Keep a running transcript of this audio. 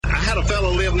had a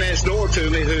fellow live next door to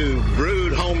me who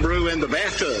brewed homebrew in the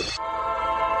bathtub.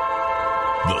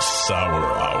 The Sour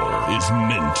Hour is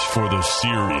meant for the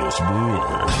serious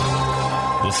brewer.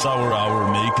 The Sour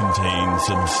Hour may contain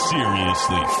some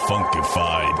seriously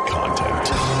funkified content.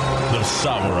 The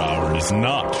Sour Hour is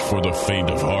not for the faint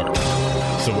of heart.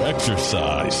 So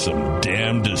exercise some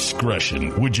damn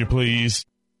discretion, would you please?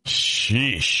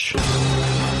 Sheesh.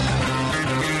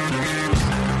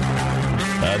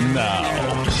 And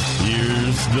now,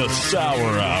 here's the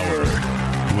Sour Hour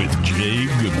with Jay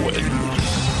Goodwin.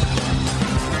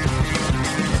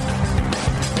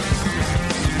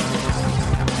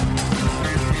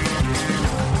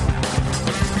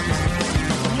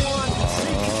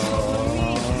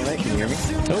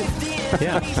 Oh,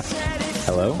 yeah.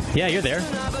 Hello? Yeah, you're there.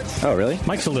 Oh, really?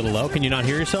 Mike's a little low. Can you not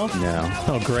hear yourself? No.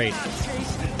 Oh, great.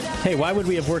 Hey, why would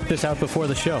we have worked this out before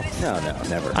the show? No,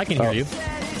 never. I can hear you.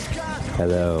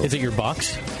 Hello. Is it your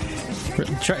box?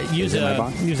 Use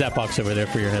that box over there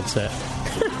for your headset.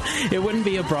 It wouldn't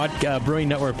be a Brewing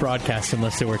Network broadcast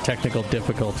unless there were technical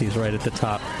difficulties right at the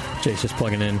top. Jay's just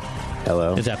plugging in.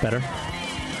 Hello. Is that better?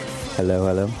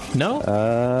 Hello. No?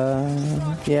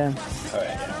 Yeah. All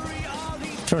right.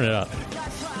 Turn it up.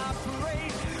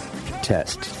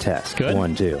 Test. Good?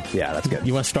 1, 2. Yeah, that's good.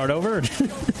 You want to start over?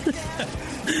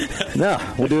 No,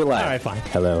 we'll do it live. All right, fine.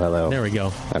 Hello. There we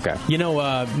go. Okay. You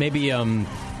know, maybe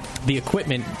the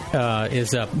equipment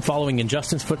is following in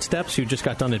Justin's footsteps, who just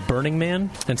got done at Burning Man,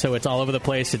 and so it's all over the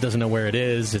place. It doesn't know where it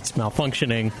is. It's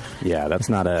malfunctioning. Yeah, that's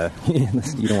not a...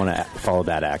 You don't want to follow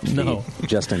that act. No.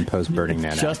 Justin post-Burning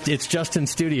Man act. It's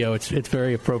Justin's studio. It's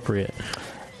very appropriate.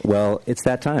 Well, it's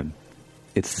that time.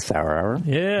 It's the Sour Hour.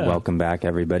 Yeah. Welcome back,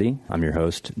 everybody. I'm your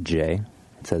host, Jay,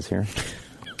 it says here.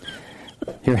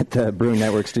 Here at the Brewing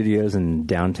Network Studios in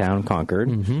downtown Concord,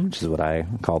 which is what I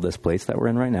call this place that we're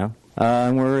in right now.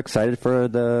 And we're excited for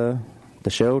the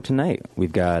show tonight.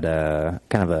 We've got kind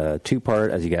of a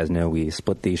two-part. As you guys know, we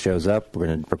split these shows up. We're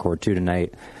going to record two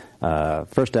tonight.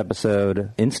 First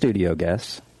episode, in-studio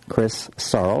guest, Chris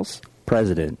Sarles,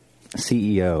 president,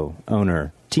 CEO,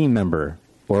 owner, team member,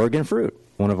 Oregon Fruit,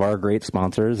 one of our great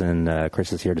sponsors. And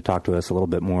Chris is here to talk to us a little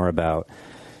bit more about,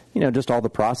 just all the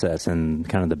process and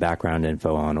kind of the background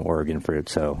info on Oregon Fruit.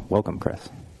 So welcome, Chris.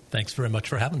 Thanks very much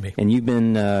for having me. And you've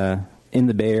been in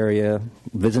the Bay Area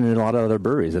visiting a lot of other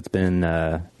breweries. It's been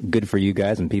good for you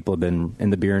guys, and people have been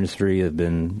in the beer industry have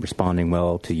been responding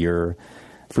well to your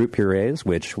fruit purees,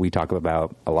 which we talk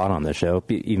about a lot on this show,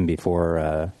 even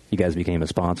before you guys became a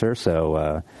sponsor.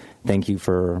 So thank you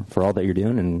for all that you're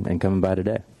doing and coming by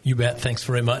today. You bet. Thanks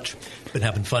very much. Been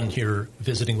having fun here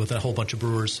visiting with a whole bunch of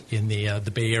brewers in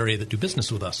the Bay Area that do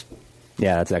business with us.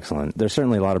 Yeah, that's excellent. There's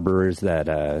certainly a lot of brewers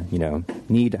that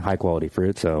need high quality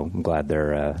fruit, so I'm glad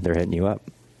they're hitting you up.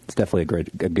 It's definitely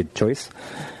a good choice.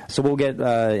 So we'll get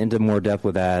into more depth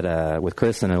with that with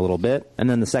Chris in a little bit, and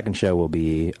then the second show will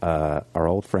be our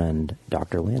old friend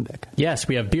Dr. Lambic. Yes,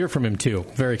 we have beer from him too.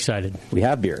 Very excited. We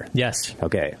have beer. Yes.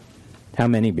 Okay. How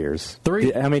many beers?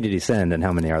 3. How many did he send, and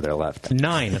how many are there left?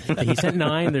 9. He sent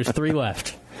 9. There's 3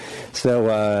 left. So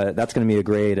that's going to be a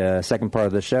great second part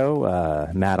of the show.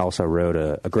 Matt also wrote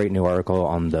a great new article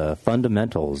on the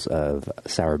fundamentals of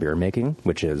sour beer making,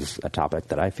 which is a topic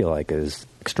that I feel like is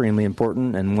extremely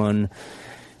important, and one,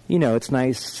 it's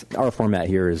nice. Our format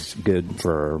here is good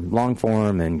for long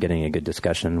form and getting a good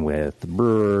discussion with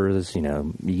brewers,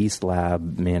 yeast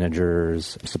lab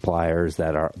managers, suppliers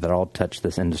that all touch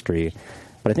this industry.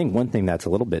 But I think one thing that's a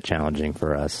little bit challenging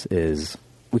for us is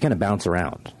we kind of bounce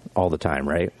around all the time,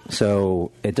 right?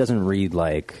 So it doesn't read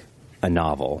like a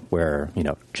novel where,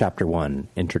 chapter 1,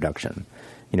 introduction.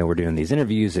 We're doing these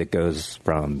interviews. It goes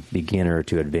from beginner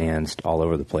to advanced all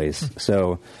over the place.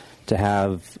 So to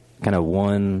have kind of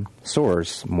one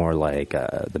source, more like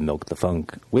the Milk the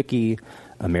Funk Wiki,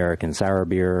 American Sour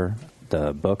Beer,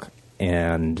 the book,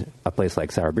 and a place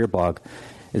like Sour Beer Blog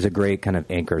is a great kind of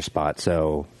anchor spot.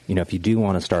 So, if you do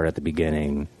want to start at the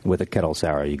beginning with a kettle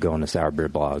sour, you go on the Sour Beer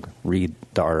Blog, read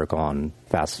the article on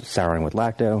fast souring with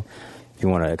lacto. If you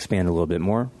want to expand a little bit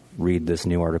more, read this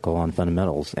new article on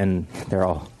fundamentals. And they're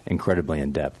all incredibly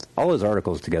in-depth. All those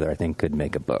articles together, I think, could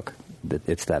make a book.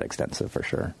 It's that extensive for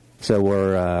sure. So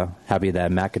we're happy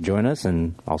that Matt could join us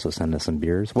and also send us some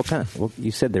beers. What kind? You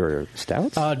said they were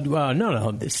stouts?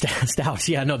 No, stouts.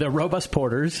 Yeah, no, they're robust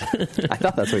porters. I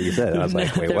thought that's what you said. I was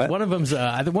like, wait, what? One of them's a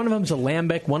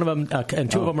lambic. One of them,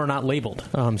 and 2 of them are not labeled.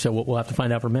 So we'll have to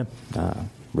find out from him.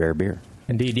 Rare beer.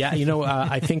 Indeed. Yeah,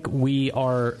 I think we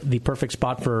are the perfect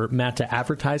spot for Matt to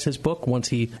advertise his book. Once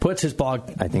he puts his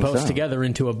blog post together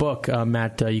into a book,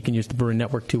 Matt, you can use the Brewing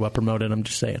Network to promote it. I'm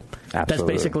just saying. Absolutely. That's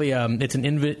basically, it's an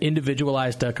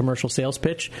individualized commercial sales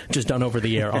pitch, just done over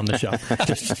the air on the show.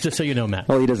 just so you know, Matt.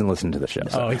 Well, he doesn't listen to the show.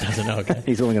 So. Oh, he doesn't? Okay.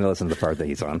 He's only going to listen to the part that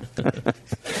he's on.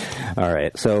 All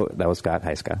right. So that was Scott.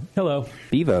 Hi, Scott. Hello.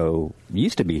 Bevo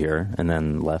used to be here and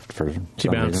then left for She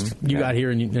some bounced. reason. You got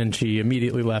here and she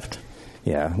immediately left.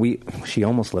 Yeah, she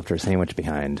almost left her sandwich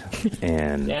behind,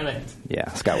 and damn it.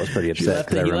 Yeah, Scott was pretty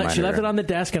upset. She left it on the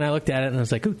desk, and I looked at it, and I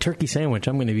was like, "Ooh, turkey sandwich!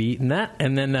 I'm going to be eating that."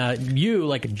 And then you,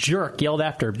 like a jerk, yelled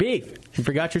after her, "Beef! You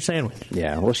forgot your sandwich."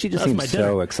 Yeah, well, she just seems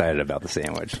so excited about the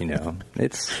sandwich.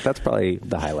 That's probably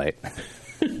the highlight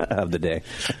of the day.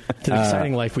 It's an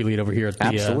exciting life we lead over here at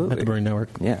the Brewing Network.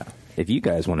 Yeah, if you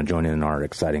guys want to join in our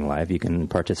exciting life, you can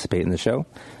participate in the show.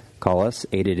 Call us,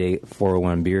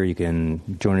 888-401-BEER. You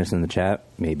can join us in the chat,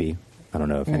 maybe. I don't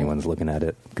know if anyone's looking at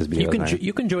it.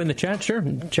 You can join the chat, sure.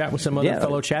 Chat with some other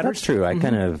fellow chatters. That's true.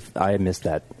 I missed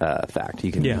that fact.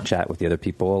 You can chat with the other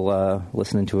people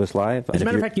listening to us live. As a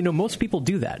matter of fact, most people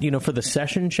do that. For the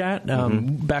session chat,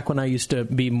 back when I used to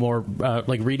be more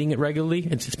reading it regularly,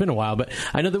 it's been a while, but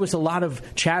I know there was a lot of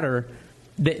chatter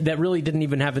that really didn't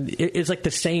even have it's like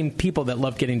the same people that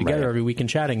love getting together every week and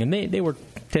chatting, and they were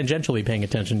tangentially paying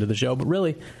attention to the show, but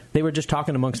really they were just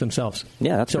talking amongst themselves.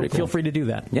 Yeah, that's so cool. Feel free to do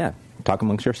that. Yeah, talk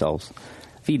amongst yourselves.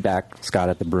 Feedback, Scott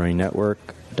at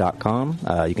thebrewingnetwork.com.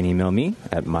 You can email me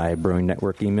at my Brewing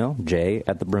Network email, Jay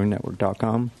at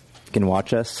thebrewingnetwork.com. You can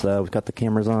watch us. We've got the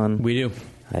cameras on. We do.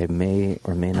 I may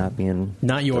or may not be in.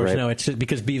 Not yours, no. It's just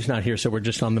because Beeve's not here, so we're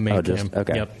just on the main cam.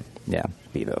 Okay. Yep. Yeah,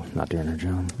 Bevo, not doing her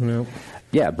job. No.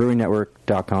 Yeah,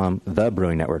 BrewingNetwork.com,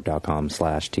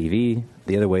 thebrewingnetwork.com/TV.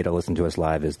 The other way to listen to us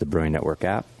live is the Brewing Network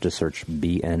app. Just search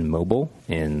BN Mobile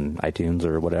in iTunes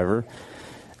or whatever.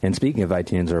 And speaking of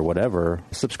iTunes or whatever,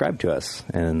 subscribe to us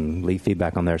and leave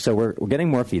feedback on there. So we're getting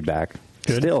more feedback.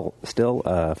 Good. Still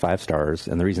 5 stars.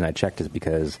 And the reason I checked is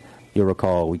because you'll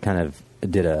recall we kind of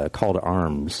did a call to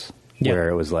arms where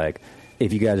it was like,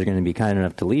 if you guys are going to be kind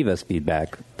enough to leave us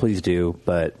feedback, please do,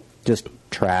 but just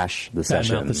trash the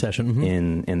session,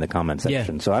 in the comment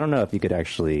section. So I don't know if you could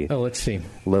actually let's see.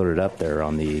 Load it up there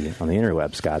on the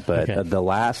interweb, Scott, but the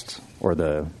last or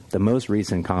the most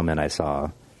recent comment I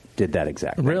saw did that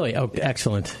exactly. Really? Oh,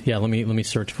 excellent. Yeah, let me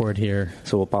search for it here.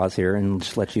 So we'll pause here and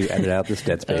just let you edit out this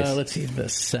dead space. Let's see, the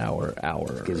Sour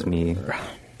Hour. Gives me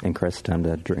and Chris time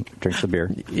to drink the beer.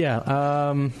 Yeah.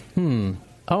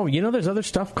 Oh, there's other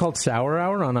stuff called Sour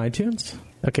Hour on iTunes?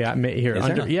 Okay, here.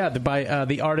 By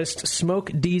the artist Smoke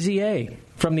DZA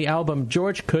from the album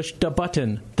George Kush Da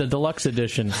Button, the deluxe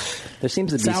edition. There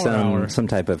seems to be some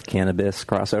type of cannabis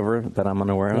crossover that I'm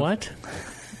unaware of. What?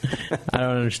 I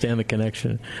don't understand the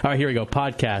connection. All right, here we go.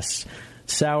 Podcasts.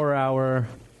 Sour Hour.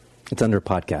 It's under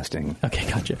podcasting. Okay,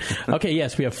 gotcha. Okay,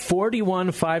 yes, we have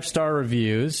 41 5-star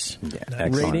reviews. Yeah,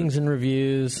 ratings and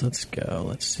reviews. Let's go.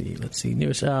 Let's see.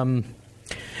 News.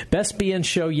 Best BN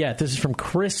show yet. This is from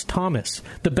Chris Thomas.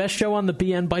 The best show on the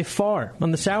BN by far.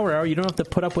 On the Sour Hour, you don't have to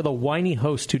put up with a whiny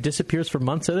host who disappears for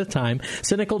months at a time,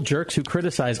 cynical jerks who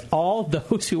criticize all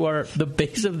those who are the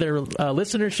base of their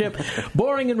listenership,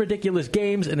 boring and ridiculous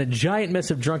games, and a giant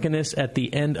mess of drunkenness at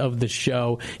the end of the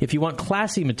show. If you want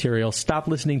classy material, stop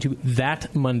listening to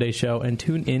That Monday Show and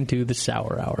tune into the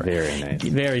Sour Hour. Very nice.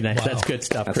 Very nice. Wow. That's good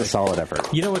stuff, That's Chris. a solid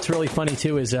effort. You know what's really funny,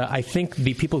 too, is I think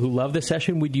the people who love this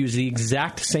session would use the exact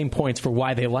same points for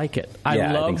why they like it.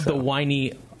 I love the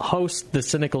whiny host, the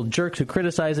cynical jerks who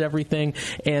criticize everything,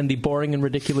 and the boring and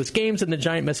ridiculous games and the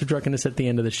giant mess of drunkenness at the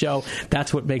end of the show.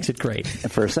 That's what makes it great.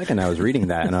 For a second, I was reading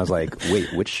that, and I was like,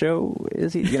 wait, which show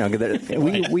is he?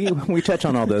 We touch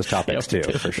on all those topics, too,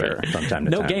 for sure, from time to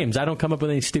time. No games. I don't come up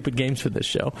with any stupid games for this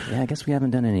show. Yeah, I guess we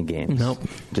haven't done any games. Nope.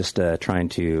 Just trying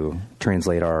to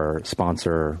translate our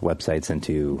sponsor websites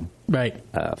into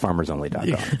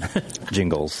farmersonly.com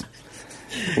jingles.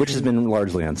 Which has been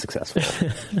largely unsuccessful.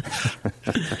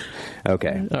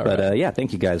 Okay. But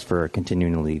thank you guys for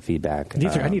continuing to leave feedback.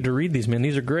 I need to read these, man.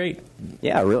 These are great.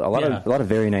 Yeah, a lot of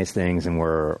very nice things, and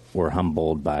we're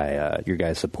humbled by your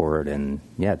guys' support. And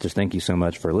just thank you so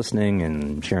much for listening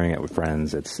and sharing it with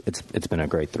friends. It's been a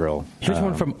great thrill. Here's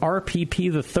one from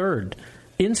RPP the Third.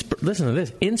 listen to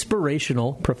this,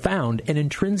 inspirational, profound, and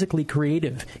intrinsically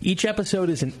creative. Each episode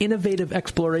is an innovative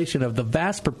exploration of the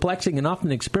vast, perplexing, and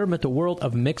often experimental world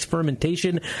of mixed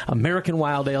fermentation, American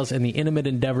wild ales, and the intimate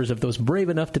endeavors of those brave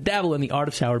enough to dabble in the art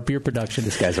of sour beer production.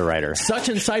 This guy's a writer. Such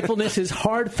insightfulness is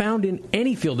hard found in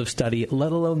any field of study,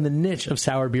 let alone the niche of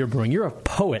sour beer brewing. You're a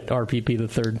poet, RPP the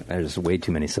Third. There's way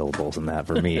too many syllables in that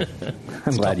for me.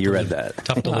 I'm glad you read that.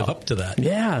 Tough to live up to that.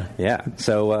 Yeah. Yeah.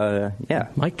 So,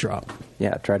 Mic drop.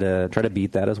 Yeah, try to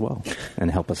beat that as well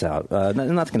and help us out.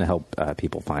 And that's going to help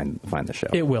people find the show.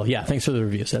 It will, yeah. Thanks for the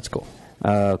reviews. That's cool.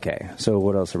 Okay, so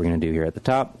what else are we going to do here at the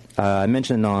top? I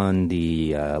mentioned on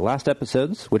the last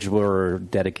episodes, which were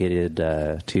dedicated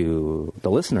to the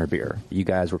listener beer, you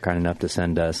guys were kind enough to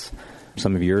send us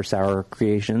some of your sour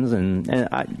creations. And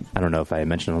I don't know if I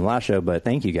mentioned on the last show, but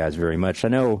thank you guys very much. I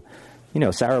know,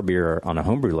 sour beer on a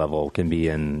homebrew level can be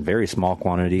in very small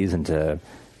quantities, and to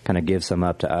kind of give some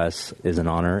up to us is an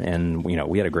honor. And,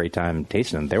 we had a great time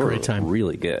tasting them. They were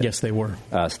really good. Yes, they were.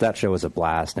 So that show was a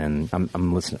blast, and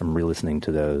I'm re-listening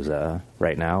to those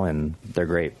right now, and they're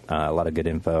great. A lot of good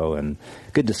info and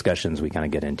good discussions we kind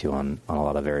of get into on a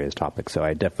lot of various topics. So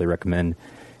I definitely recommend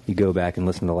you go back and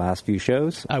listen to the last few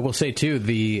shows. I will say, too,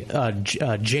 the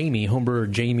Jamie, homebrewer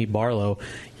Jamie Barlow,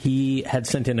 he had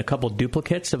sent in a couple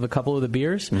duplicates of a couple of the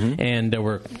beers, and there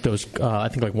were those, I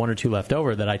think, like one or two left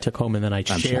over that I took home, and then I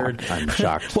shared. I'm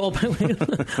shocked. Well,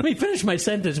 let me finish my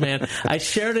sentence, man. I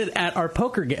shared it at our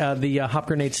poker, the Hop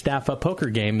Grenade staff poker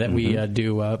game that we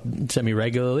do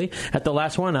semi-regularly. At the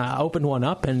last one, I opened one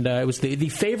up, and it was the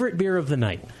favorite beer of the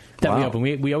night that we open.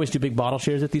 We always do big bottle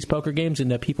shares at these poker games,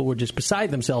 and people were just beside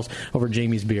themselves over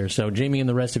Jamie's beer. So, Jamie and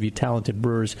the rest of you talented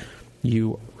brewers,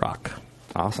 you rock.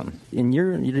 Awesome. And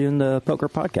you're doing the poker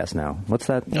podcast now. What's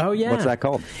that? Oh, yeah. What's that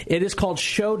called? It is called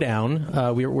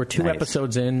Showdown. We're two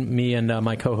episodes in, me and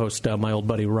my co-host, my old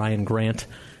buddy Ryan Grant.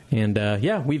 And,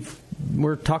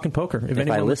 we're talking poker. If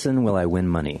I listen, will I win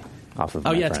money off of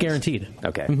my friends? It's guaranteed.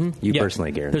 Okay. You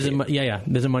personally guarantee.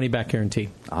 There's a money-back guarantee.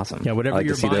 Awesome. Yeah, whatever I'd like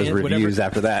you're to see buying, those reviews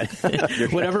after that.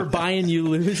 Whatever buy-in you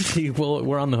lose,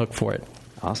 we're on the hook for it.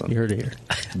 Awesome. You heard it here.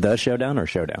 The Showdown or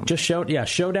Showdown? Just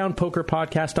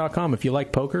showdownpokerpodcast.com. If you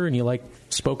like poker and you like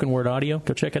spoken word audio,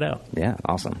 go check it out. Yeah,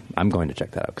 awesome. I'm going to check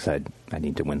that out because I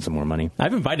need to win some more money.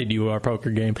 I've invited you to our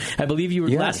poker game. I believe you were,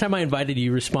 last time I invited you,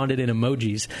 you responded in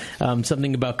emojis.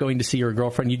 Something about going to see your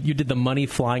girlfriend. You did the money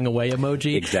flying away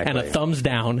emoji and a thumbs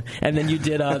down. And then you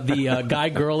did the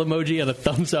guy-girl emoji and a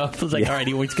thumbs up. I was like, all right,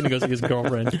 he's going to go see his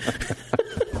girlfriend.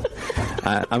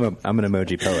 I'm an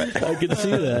emoji poet. I could see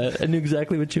that. I knew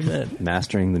exactly what you meant.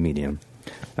 Mastering the medium.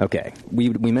 Okay. We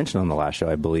mentioned on the last show,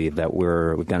 I believe, that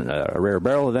we've got a Rare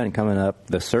Barrel event coming up.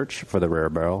 The search for the Rare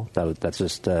Barrel. That's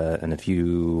just in a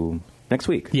few... Next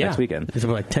week. Yeah. Next weekend. It's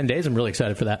like 10 days. I'm really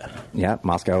excited for that. Yeah.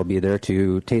 Moscow will be there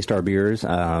to taste our beers.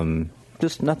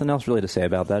 Just nothing else really to say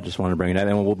about that. Just wanted to bring it up.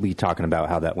 And we'll be talking about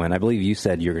how that went. I believe you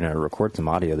said you're going to record some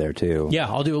audio there, too. Yeah,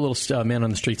 I'll do a little man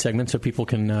on the street segment so people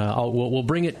can... we'll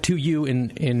bring it to you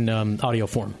in audio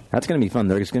form. That's going to be fun.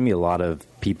 There's going to be a lot of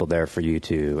people there for you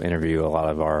to interview. A lot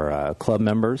of our club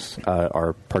members,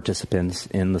 our participants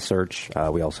in the search.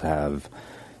 We also have...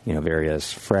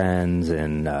 various friends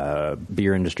and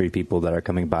beer industry people that are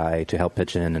coming by to help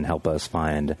pitch in and help us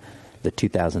find the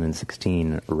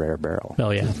 2016 Rare Barrel.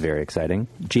 Oh, yeah. It's very exciting.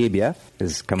 GABF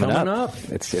is coming up.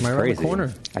 It's right crazy. around the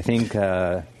corner. I think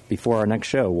before our next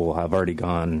show, we'll have already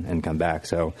gone and come back.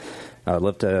 So I'd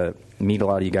love to meet a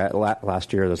lot of you guys.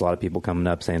 Last year, there's a lot of people coming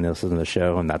up saying this isn't the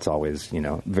show, and that's always,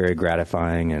 very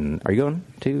gratifying. And are you going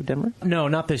to Denver? No,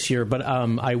 not this year, but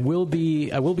I will be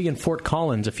in Fort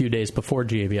Collins a few days before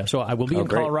GABF. So I will be in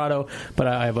Colorado, but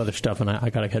I have other stuff, and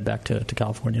I got to head back to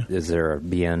California. Is there a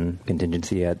BN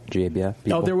contingency at GABF?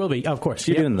 People? Oh, there will be, of course.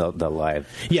 You're doing the live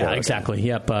Yeah, show, exactly. Okay.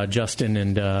 Yep, Justin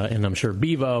and I'm sure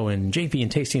Bevo and JP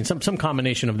and Tasty and some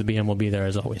combination of the BN will be there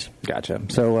as always. Gotcha.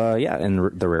 So,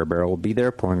 and the Rare Barrel will be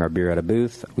there pouring our beer at a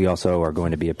booth. We also are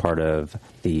going to be a part of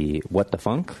the What the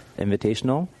Funk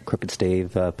Invitational. Crooked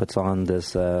Stave puts on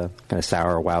this kind of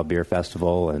sour wild beer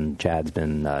festival, and Chad's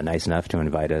been nice enough to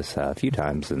invite us a few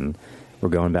times, and we're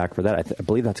going back for that. I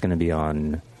believe that's going to be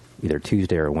on either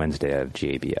Tuesday or Wednesday of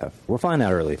GABF. We're flying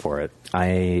out early for it.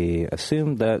 I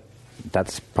assume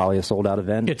that's probably a sold-out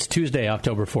event. It's Tuesday,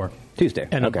 October 4th. Tuesday.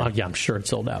 And okay. I'm sure it's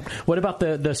sold out. What about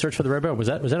the search for the Rare Barrel? Was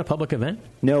that a public event?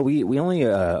 No, we only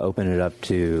open it up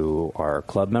to our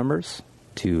club members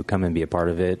to come and be a part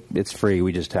of it. It's free.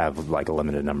 We just have like a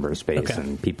limited number of space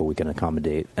and people we can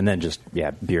accommodate. And then just,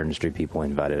 beer industry people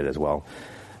invited as well.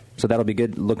 So that'll be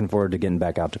good. Looking forward to getting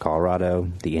back out to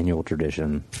Colorado, the annual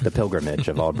tradition, the pilgrimage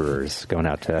of all brewers, going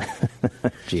out to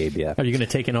GABF. Are you going to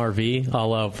take an RV a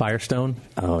la Firestone?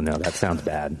 Oh, no, that sounds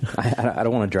bad. I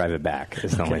don't want to drive it back.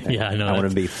 It's the only thing. Yeah, I know. I want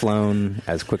to be flown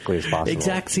as quickly as possible.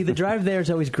 Exactly. See, the drive there is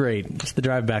always great. It's the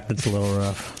drive back that's a little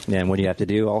rough. And what do you have to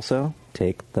do also?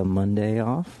 Take the Monday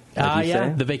off? Yeah,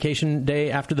 the vacation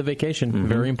day after the vacation. Mm-hmm.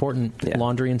 Very important. Yeah.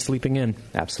 Laundry and sleeping in.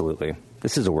 Absolutely.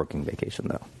 This is a working vacation,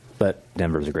 though. But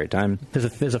Denver's a great time.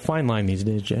 There's a fine line these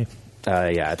days, Jay.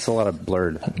 Yeah, it's a lot of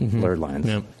blurred lines.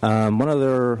 Yep. One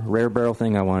other rare barrel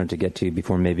thing I wanted to get to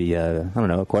before maybe, a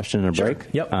question and a break.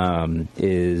 Yep.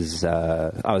 Is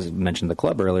I was mentioning the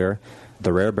club earlier.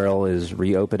 The Rare Barrel is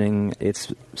reopening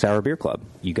its Sour Beer Club.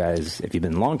 You guys, if you've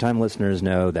been longtime listeners,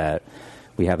 know that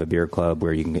we have a beer club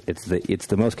where you can. It's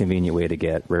the most convenient way to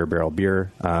get Rare Barrel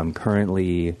beer.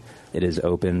 Currently, it is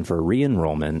open for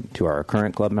re-enrollment to our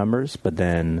current club members, but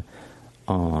then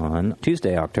on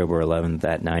Tuesday, October 11th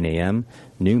at 9 a.m.,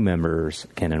 new members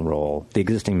can enroll. The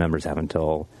existing members have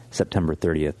until September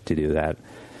 30th to do that.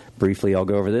 Briefly, I'll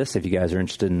go over this. If you guys are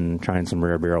interested in trying some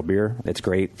Rare Barrel beer, it's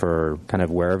great for kind of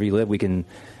wherever you live. We can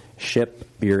ship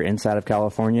beer inside of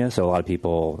California, so a lot of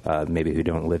people maybe who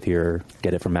don't live here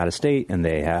get it from out of state, and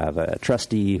they have a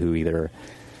trustee who either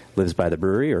lives by the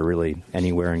brewery or really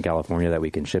anywhere in California that we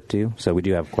can ship to. So we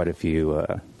do have quite a few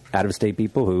out-of-state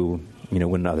people who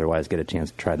wouldn't otherwise get a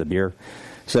chance to try the beer.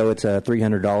 So it's a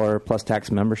 $300 plus tax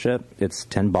membership. It's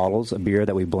 10 bottles of beer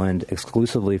that we blend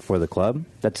exclusively for the club.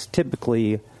 That's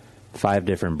typically 5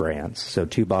 different brands. So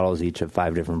 2 bottles each of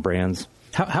 5 different brands.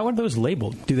 How are those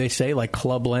labeled? Do they say, like,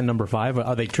 Club Blend number 5?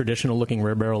 Are they traditional-looking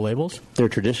Rare Barrel labels? They're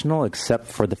traditional, except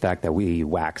for the fact that we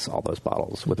wax all those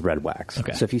bottles with red wax.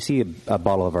 Okay. So if you see a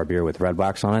bottle of our beer with red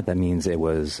wax on it, that means it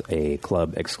was a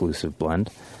club-exclusive blend.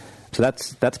 So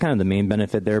that's kind of the main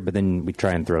benefit there, but then we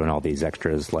try and throw in all these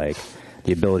extras, like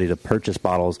the ability to purchase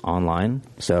bottles online.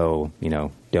 So,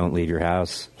 don't leave your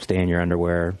house, stay in your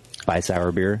underwear, buy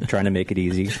sour beer, trying to make it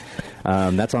easy.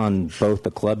 That's on both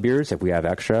the club beers, if we have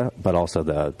extra, but also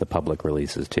the public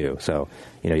releases, too. So,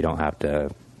 you don't have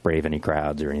to brave any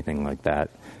crowds or anything like that.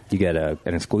 You get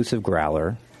an exclusive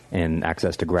growler and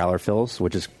access to growler fills,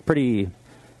 which is pretty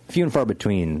few and far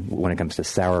between when it comes to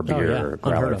sour beer or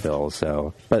growler fills.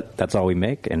 So, but that's all we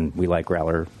make, and we like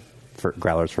growlers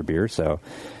for beer, so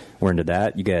we're into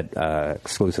that. You get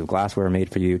exclusive glassware made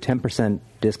for you, 10%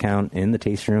 discount in the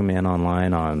tasting room and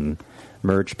online on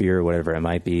merch, beer, whatever it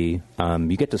might be.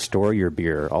 You get to store your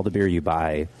beer, all the beer you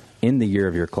buy, in the year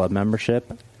of your club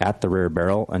membership at the Rare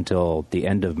Barrel until the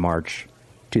end of March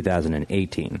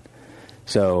 2018.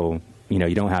 So,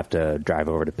 you don't have to drive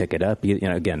over to pick it up.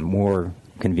 Again, more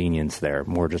convenience there,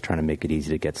 more just trying to make it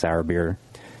easy to get sour beer.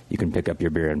 You can pick up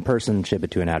your beer in person, ship it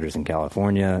to an address in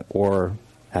California, or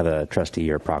have a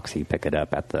trustee or proxy pick it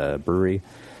up at the brewery.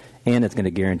 And it's going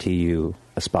to guarantee you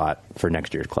a spot for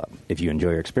next year's club. If you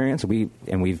enjoy your experience, we've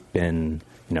been,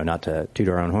 not to toot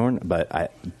our own horn,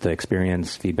 but the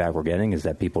experience feedback we're getting is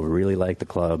that people really like the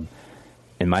club.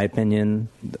 In my opinion,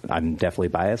 I'm definitely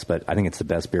biased, but I think it's the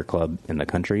best beer club in the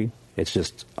country. It's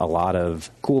just a lot of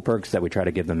cool perks that we try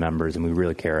to give the members, and we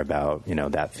really care about,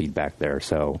 that feedback there.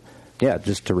 So, yeah,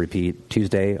 just to repeat,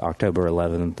 Tuesday, October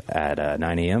 11th at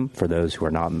 9 a.m. for those who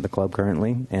are not in the club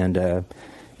currently. And,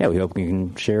 we hope we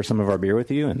can share some of our beer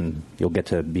with you, and you'll get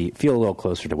to feel a little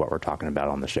closer to what we're talking about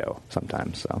on the show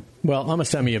sometimes. So, well, I'm a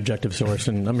semi-objective source,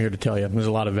 and I'm here to tell you there's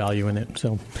a lot of value in it.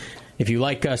 So if you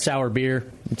like sour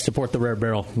beer, support the Rare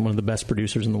Barrel, one of the best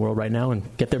producers in the world right now,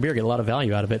 and get their beer, get a lot of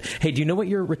value out of it. Hey, do you know what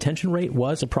your retention rate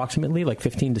was approximately, like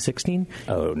 15 to 16?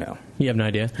 Oh, no. You have no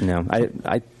idea? No.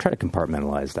 I try to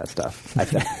compartmentalize that stuff.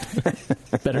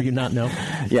 Better you not know?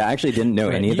 Yeah, I actually didn't know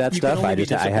any of that stuff.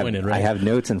 I have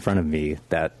notes in front of me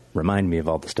that remind me of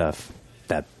all the stuff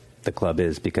that the club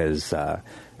is, because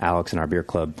Alex and our beer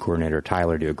club coordinator,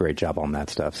 Tyler, do a great job on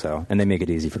that stuff. So, and they make it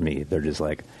easy for me. They're just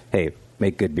like, hey,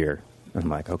 make good beer. I'm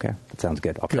like, okay, that sounds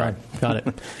good. I'll try. Got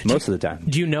it. Most of the time.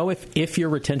 Do you know if your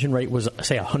retention rate was,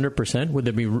 say, 100%, would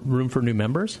there be room for new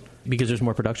members because there's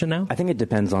more production now? I think it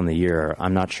depends on the year.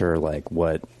 I'm not sure,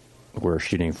 what we're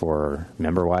shooting for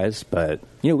member-wise, but,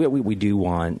 we do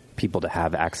want people to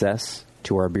have access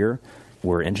to our beer.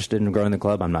 We're interested in growing the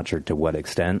club. I'm not sure to what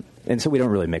extent. And so we don't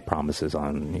really make promises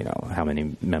on, how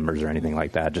many members or anything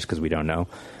like that, just because we don't know.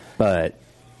 But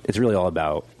it's really all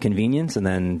about convenience, and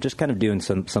then just kind of doing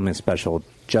something special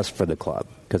just for the club.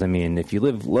 Because, if you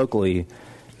live locally,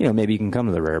 maybe you can come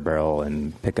to the Rare Barrel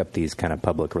and pick up these kind of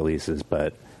public releases.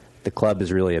 But the club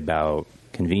is really about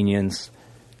convenience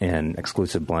and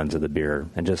exclusive blends of the beer,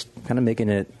 and just kind of making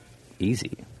it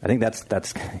easy. I think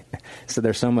that's so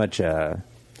there's so much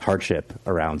hardship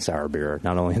around sour beer,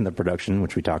 not only in the production,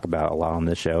 which we talk about a lot on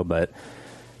this show, but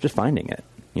just finding it.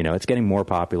 It's getting more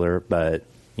popular, but,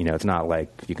 it's not like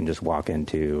you can just walk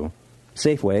into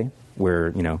Safeway where,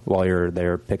 while you're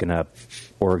there picking up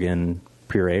Oregon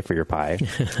puree for your pie,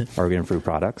 Oregon fruit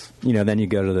products, then you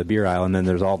go to the beer aisle and then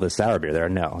there's all this sour beer there.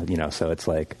 No, so it's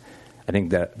like, I think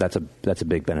that's a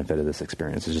big benefit of this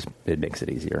experience. It makes it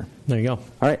easier. There you go.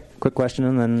 All right, quick question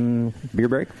and then beer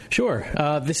break. Sure.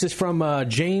 This is from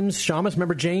James Shamus.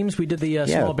 Remember James? We did the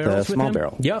small barrels with him. Small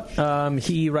barrel. Yep.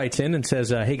 He writes in and says,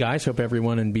 "Hey guys, hope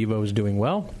everyone in Bevo is doing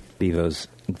well." Bevo's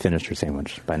finished her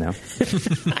sandwich by now.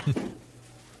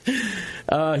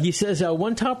 He says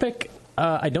one topic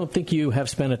I don't think you have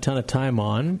spent a ton of time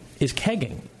on is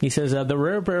kegging. He says the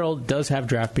Rare Barrel does have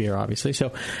draft beer, obviously.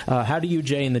 So how do you,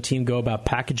 Jay, and the team go about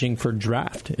packaging for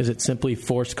draft? Is it simply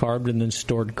forced carbed and then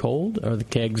stored cold? Are the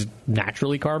kegs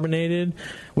naturally carbonated?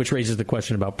 Which raises the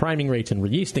question about priming rates and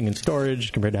reyeasting and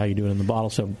storage compared to how you do it in the bottle.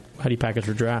 So how do you package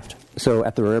for draft? So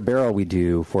at the Rare Barrel, we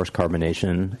do forced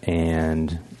carbonation,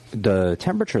 and the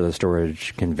temperature of the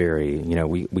storage can vary.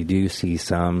 We do see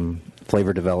some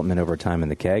flavor development over time in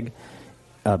the keg.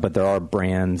 But there are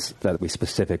brands that we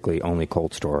specifically only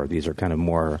cold store. These are kind of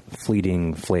more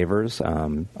fleeting flavors.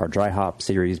 Our dry hop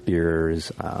series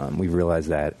beers, we've realized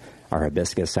that our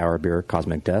hibiscus sour beer,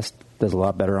 Cosmic Dust, does a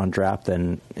lot better on draft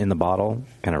than in the bottle.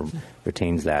 Kind of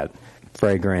retains that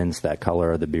fragrance, that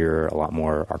color of the beer a lot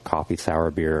more. Our coffee sour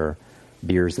beer,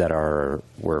 beers that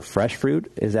where fresh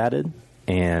fruit is added,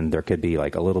 and there could be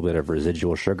like a little bit of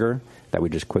residual sugar that we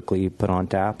just quickly put on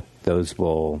tap. Those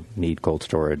will need cold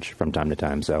storage from time to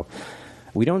time. So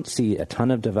we don't see a ton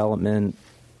of development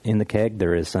in the keg.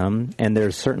 There is some, and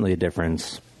there's certainly a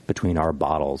difference between our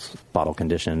bottles, bottle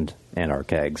conditioned, and our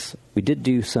kegs. We did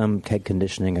do some keg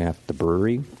conditioning at the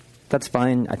brewery. That's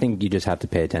fine. I think you just have to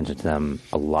pay attention to them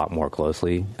a lot more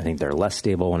closely. I think they're less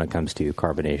stable when it comes to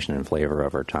carbonation and flavor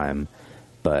over time,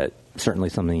 but certainly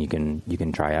something you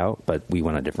can try out, but we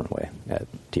went a different way at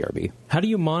TRB. How do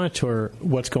you monitor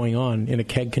what's going on in a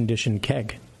keg-conditioned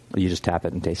keg? You just tap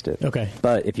it and taste it. Okay.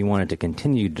 But if you wanted to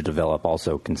continue to develop,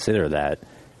 also consider that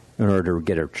in order to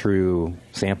get a true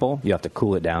sample, you have to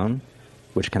cool it down,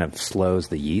 which kind of slows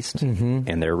the yeast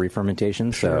and their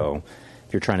re-fermentation. Sure. So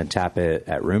if you're trying to tap it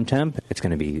at room temp, it's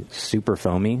going to be super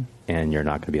foamy, and you're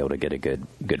not going to be able to get a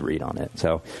good read on it.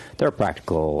 So there are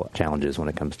practical challenges when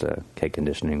it comes to keg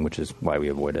conditioning, which is why we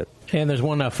avoid it. And there's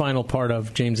one final part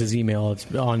of James's email.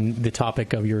 It's on the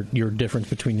topic of your difference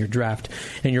between your draft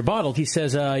and your bottled. He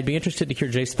says, I'd be interested to hear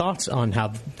Jay's thoughts on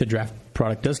how the draft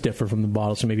product does differ from the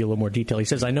bottle, so maybe a little more detail. He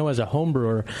says, I know as a home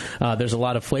brewer, there's a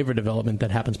lot of flavor development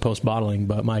that happens post-bottling,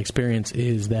 but my experience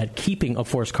is that keeping a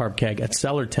forced carb keg at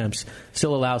cellar temps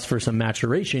still allows for some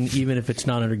maturation, even if it's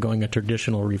not undergoing a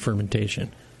traditional re-fermentation.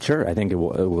 Sure, I think it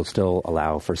will still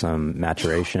allow for some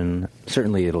maturation.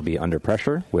 Certainly it'll be under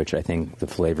pressure, which I think the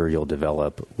flavor you'll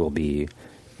develop will be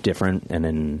different and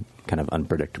in kind of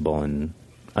unpredictable and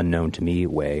unknown to me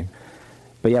way.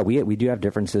 But yeah, we do have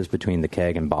differences between the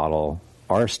keg and bottle.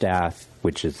 Our staff,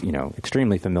 which is,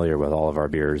 extremely familiar with all of our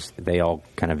beers, they all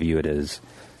kind of view it as,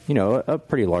 a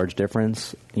pretty large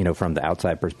difference. From the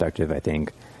outside perspective, I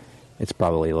think it's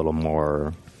probably a little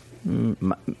more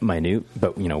minute,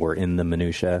 but we're in the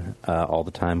minutia all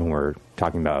the time when we're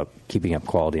talking about keeping up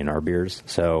quality in our beers.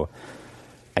 So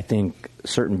I think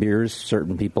certain beers,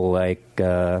 certain people like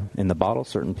in the bottle,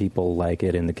 certain people like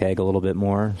it in the keg a little bit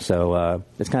more. So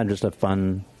it's kind of just a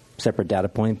fun separate data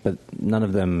point, but none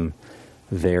of them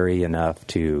vary enough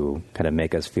to kind of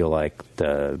make us feel like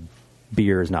the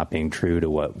beer is not being true to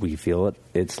what we feel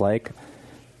it's like.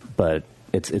 But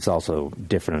it's also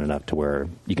different enough to where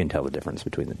you can tell the difference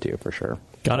between the two for sure.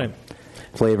 Got it.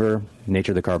 Flavor,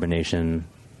 nature of the carbonation,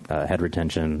 head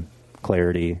retention,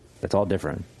 clarity, it's all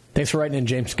different. Thanks for writing in,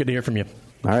 James. Good to hear from you.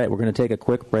 All right, we're going to take a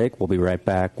quick break. We'll be right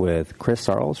back with Chris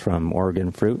Sarles from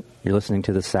Oregon Fruit. You're listening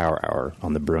to the Sour Hour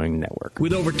on the Brewing Network.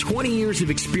 With over 20 years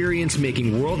of experience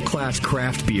making world-class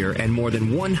craft beer and more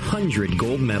than 100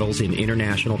 gold medals in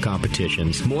international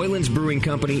competitions, Moylan's Brewing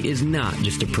Company is not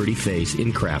just a pretty face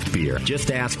in craft beer.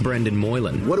 Just ask Brendan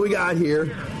Moylan. What do we got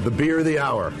here? The beer of the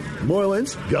hour.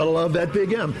 Moylan's, gotta love that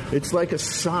big M. It's like a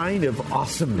sign of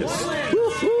awesomeness.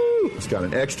 Woo-hoo! It's got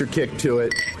an extra kick to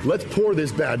it. Let's pour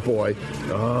this bad boy.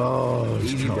 Oh,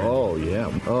 yeah.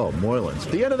 Oh, Moylan's.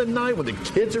 The end of the night when the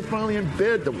kids are finally in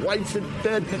bed, the wife's in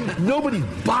bed, nobody's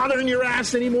bothering your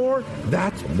ass anymore.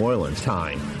 That's Moylan's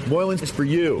time. Moylan's is for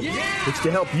you. Yeah. It's to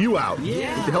help you out.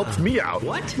 Yeah. It helps me out.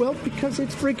 What? Well, because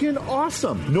it's freaking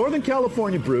awesome. Northern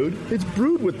California brewed. It's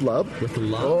brewed with love. With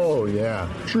love? Oh,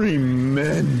 yeah.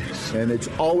 Tremendous. And it's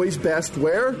always best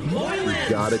where? Moylan's. You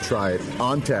gotta try it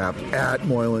on tap at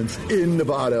Moylan's in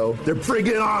Novato. They're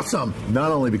friggin' awesome.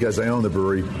 Not only because I own the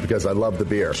brewery, because I love the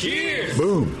beer. Cheers!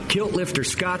 Boom. Kilt Lifter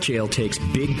Scotch Ale takes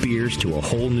big beers to a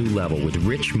whole new level with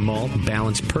rich malt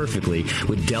balanced perfectly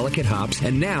with delicate hops,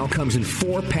 and now comes in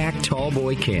 4-pack tall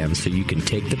boy cans so you can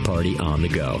take the party on the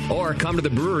go. Or come to the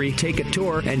brewery, take a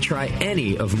tour, and try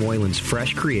any of Moylan's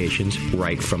fresh creations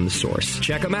right from the source.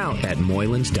 Check them out at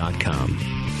moylans.com.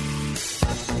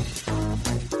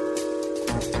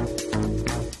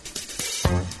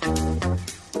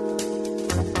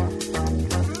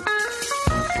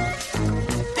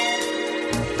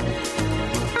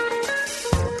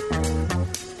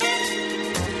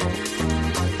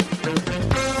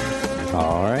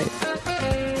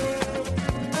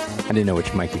 I didn't know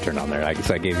which mic you turned on there.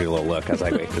 So I gave you a little look. I was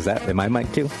like, wait, is that my mic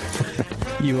too?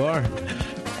 You are.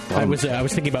 I was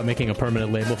thinking about making a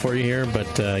permanent label for you here,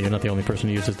 but you're not the only person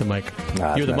who uses the mic.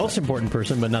 You're the most important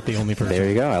person, but not the only person. There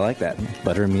you go. I like that.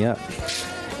 Buttering me up.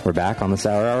 We're back on the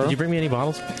Sour Hour. Did you bring me any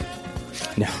bottles?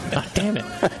 No. Oh, damn it.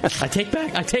 I take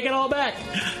it all back.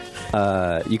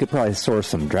 You could probably source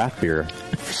some draft beer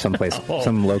someplace,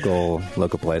 some local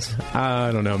place.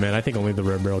 I don't know, man. I think only the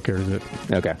Red Barrel carries it.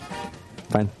 Okay.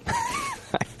 Fine.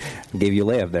 Gave you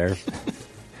a layup there.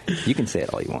 You can say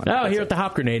it all you want. Oh, here at the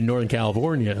Hop Grenade in Northern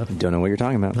California. Don't know what you're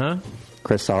talking about. Huh?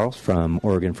 Chris Sarles from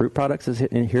Oregon Fruit Products is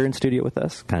here in studio with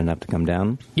us. Kind enough to come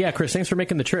down. Yeah, Chris, thanks for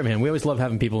making the trip, man. We always love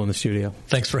having people in the studio.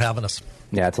 Thanks for having us.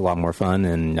 Yeah, it's a lot more fun.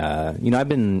 And, I've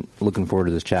been looking forward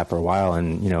to this chat for a while.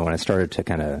 And, when I started to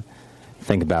kind of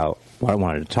think about what I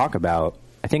wanted to talk about,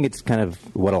 I think it's kind of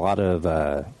what a lot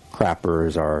of craft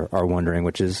brewers are wondering,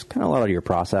 which is kind of a lot of your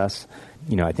process.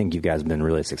 I think you guys have been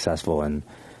really successful in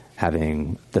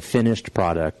having the finished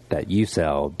product that you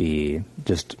sell be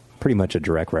just pretty much a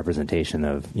direct representation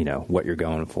of, what you're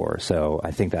going for. So I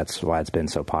think that's why it's been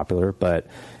so popular. But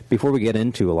before we get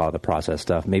into a lot of the process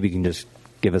stuff, maybe you can just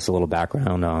give us a little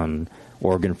background on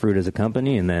Oregon Fruit as a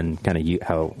company and then kind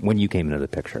of when you came into the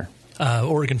picture.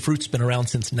 Oregon Fruit's been around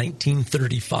since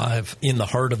 1935 in the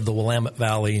heart of the Willamette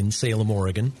Valley in Salem,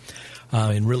 Oregon,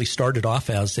 and really started off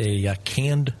as a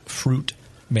canned fruit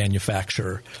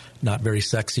manufacturer. Not very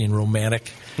sexy and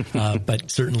romantic, but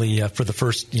certainly for the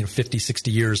first 50, 60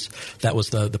 years, that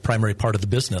was the primary part of the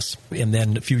business. And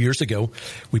then a few years ago,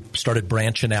 we started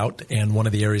branching out, and one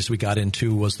of the areas we got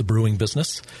into was the brewing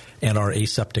business and our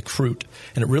aseptic fruit.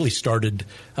 And it really started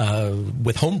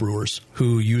with home brewers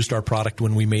who used our product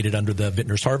when we made it under the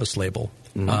Vintner's Harvest label.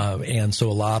 Mm-hmm. And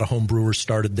so a lot of home brewers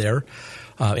started there.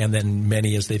 And then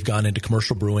many, as they've gone into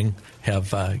commercial brewing, have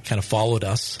kind of followed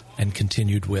us and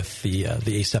continued with the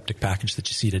aseptic package that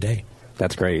you see today.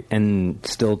 That's great. And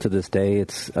still to this day,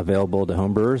 it's available to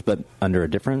home brewers, but under a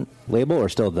different label, or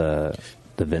still the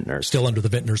Vintners? Still under the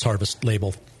Vintner's Harvest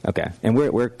label. Okay. And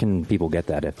where can people get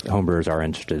that if home brewers are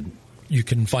interested? You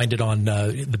can find it on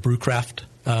the Brewcraft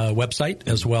website,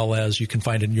 as well as you can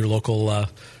find it in your local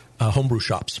homebrew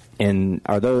shops. And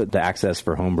are the access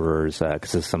for homebrewers,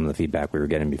 because this is some of the feedback we were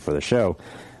getting before the show,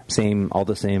 all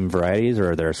the same varieties,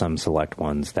 or are there some select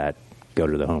ones that go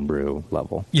to the homebrew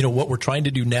level? What we're trying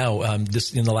to do now, in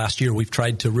the last year, we've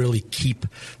tried to really keep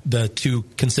the two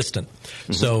consistent.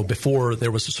 Mm-hmm. So before there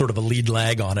was sort of a lead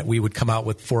lag on it, we would come out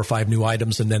with 4 or 5 new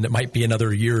items, and then it might be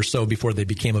another year or so before they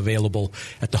became available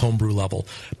at the homebrew level.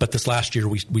 But this last year,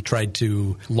 we tried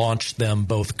to launch them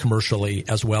both commercially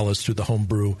as well as through the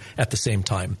homebrew at the same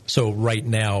time. So right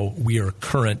now, we are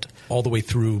current all the way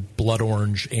through Blood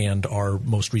Orange and our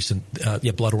most recent,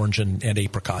 Blood Orange and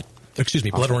Apricot.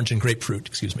 Blood Orange and Grapefruit,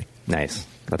 Nice.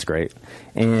 That's great.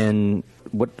 And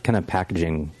what kind of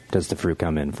packaging does the fruit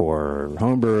come in for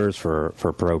homebrewers, for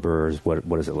pro brewers? What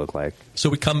does it look like? So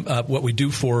we come. What we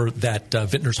do for that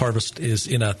Vintner's Harvest is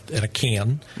in a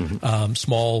can, mm-hmm.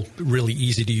 Small, really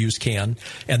easy to use can,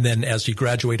 and then as you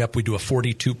graduate up, we do a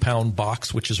 42-pound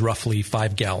box, which is roughly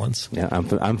 5 gallons. Yeah,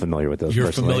 I'm familiar with those. You're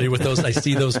personally familiar with those. I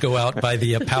see those go out by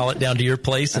the pallet down to your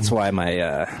place. That's why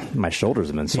my shoulders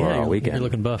have been sore all weekend. You're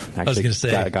looking buff. Actually, I was going to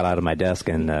say, got out of my desk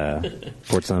and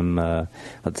poured some.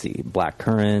 Let's see, black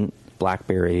currant,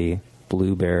 blackberry,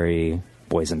 blueberry,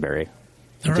 boysenberry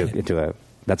into a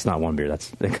That's not one beer.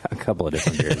 That's a couple of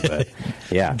different beers. But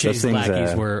yeah, Jay's those things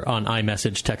lackeys were on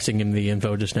iMessage texting him the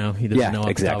info just now. He doesn't know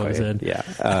off the top of his head.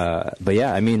 Yeah, but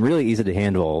yeah, I mean, really easy to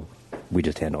handle. We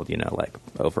just handled, like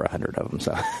over 100 of them.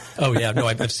 So. Oh yeah, no,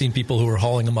 I've seen people who are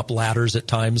hauling them up ladders at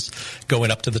times,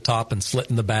 going up to the top and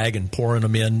slitting the bag and pouring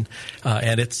them in,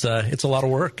 and it's a lot of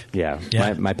work. Yeah.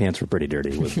 My pants were pretty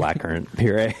dirty with blackcurrant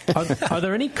puree. Are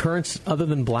there any currants other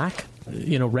than black?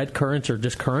 Red currants or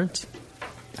just currants?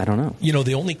 I don't know.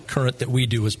 The only currant that we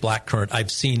do is black currant.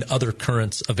 I've seen other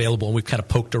currants available, and we've kind of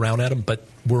poked around at them, but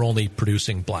we're only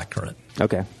producing black currant.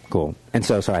 Okay, cool. And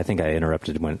so I think I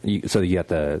interrupted so you got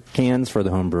the cans for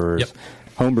the home brewers. Yep.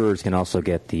 Home brewers can also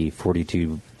get the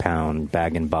 42-pound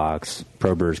bag and box.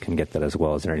 Pro brewers can get that as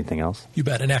well. Is there anything else? You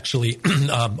bet. And actually,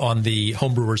 on the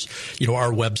home brewers, our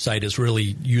website is really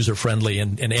user friendly,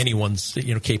 and anyone's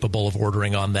capable of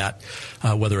ordering on that,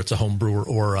 whether it's a home brewer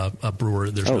or a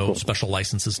brewer. There's no special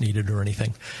licenses needed or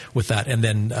anything with that. And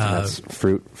then that's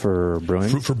Fruit for Brewing.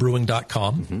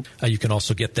 Fruitforbrewing.com. Mm-hmm. You can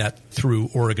also get that through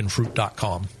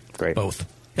OregonFruit.com. Great. Both.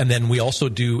 And then we also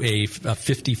do a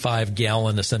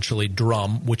 55-gallon, essentially,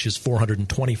 drum, which is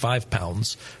 425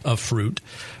 pounds of fruit.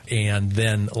 And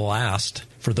then last,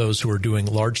 for those who are doing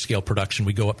large-scale production,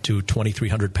 we go up to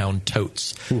 2,300-pound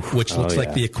totes, which looks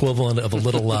like the equivalent of a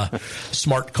little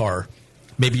smart car,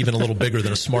 maybe even a little bigger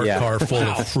than a smart car full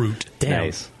of fruit. Damn.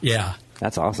 Nice. Yeah.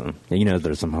 That's awesome.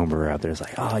 There's some home brewer out there that's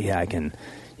like, oh, yeah, I can...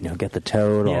 get the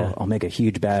toad. Yeah. I'll make a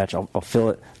huge batch. I'll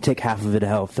fill it, take half of it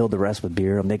out, fill the rest with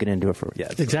beer. I'll make it into it for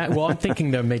exactly. Well, I'm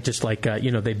thinking they make just like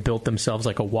they built themselves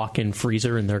like a walk-in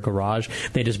freezer in their garage.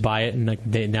 They just buy it and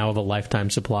they now have a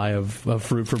lifetime supply of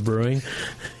fruit for brewing.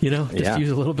 Just use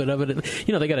a little bit of it.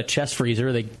 They got a chest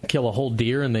freezer. They kill a whole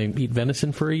deer and they eat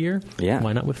venison for a year. Yeah,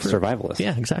 why not with fruit? Survivalist.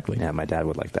 Yeah, exactly. Yeah, my dad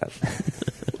would like that.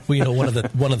 Well,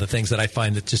 one of the things that I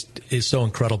find that just is so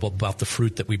incredible about the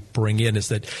fruit that we bring in is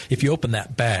that if you open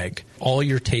that bag, all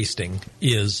you're tasting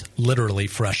is literally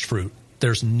fresh fruit.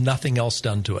 There's nothing else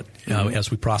done to it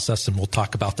as we process, and we'll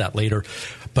talk about that later.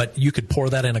 But you could pour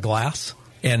that in a glass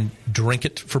and drink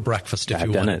it for breakfast if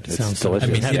you want. I've done it. It sounds delicious.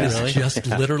 I mean, it is just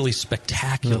literally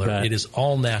spectacular. It is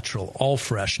all natural, all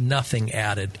fresh, nothing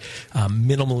added,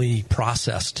 minimally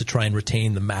processed to try and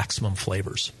retain the maximum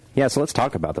flavors. Yeah, so let's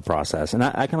talk about the process. And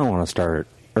I kind of want to start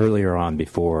earlier on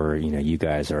before, you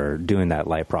guys are doing that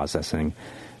light processing.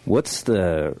 What's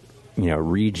the,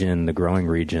 region, the growing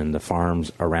region, the farms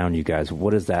around you guys?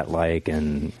 What is that like,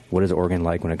 and what is Oregon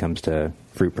like when it comes to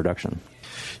fruit production?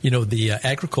 The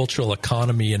agricultural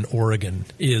economy in Oregon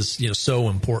is, so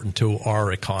important to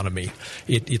our economy.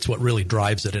 It's what really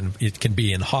drives it. And it can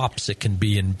be in hops, it can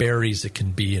be in berries, it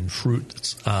can be in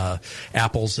fruits,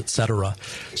 apples, etc.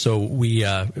 So we,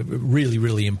 really,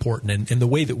 really important. And the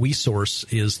way that we source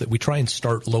is that we try and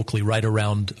start locally right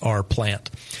around our plant.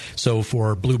 So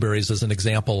for blueberries, as an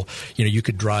example, you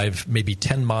could drive maybe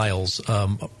 10 miles,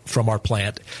 from our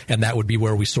plant, and that would be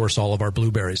where we source all of our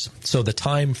blueberries. So the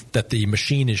time that the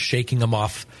machine is shaking them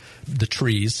off the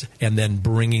trees and then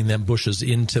bringing them bushes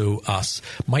into us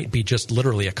might be just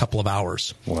literally a couple of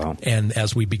hours. Wow. And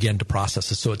as we begin to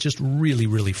process it, so it's just really,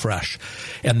 really fresh.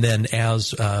 And then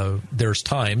as there's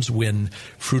times when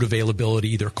fruit availability,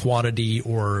 either quantity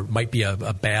or might be a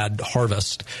bad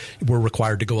harvest, we're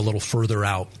required to go a little further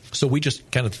out. So we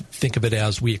just kind of think of it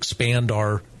as we expand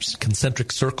our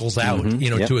concentric circles out,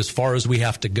 to as far as we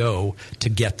have to go to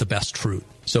get the best fruit.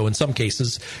 So in some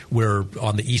cases, we're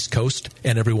on the East Coast,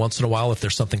 and every once in a while, if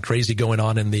there's something crazy going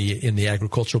on in the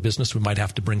agricultural business, we might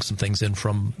have to bring some things in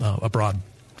from abroad.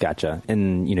 Gotcha.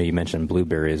 And, you mentioned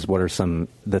blueberries. What are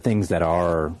the things that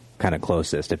are kind of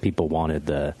closest? If people wanted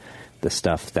the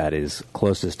stuff that is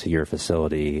closest to your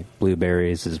facility,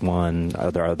 blueberries is one.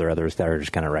 Are there others that are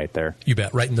just kind of right there? You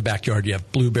bet. Right in the backyard, you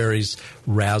have blueberries,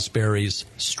 raspberries,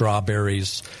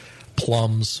 strawberries,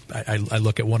 plums. I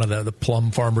look at one of the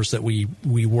plum farmers that we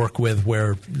work with,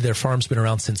 where their farm's been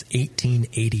around since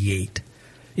 1888.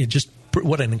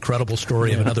 What an incredible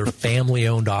story of another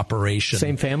family-owned operation.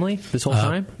 Same family this whole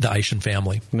time? The Eischen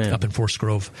family up in Forest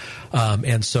Grove.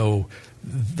 And so,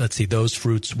 let's see, those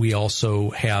fruits. We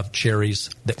also have cherries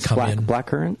that come in.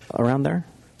 Blackcurrant around there?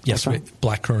 Yes,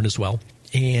 blackcurrant as well.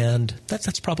 And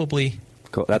that's probably...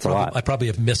 Cool. That's a lot. I probably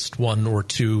have missed one or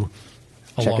two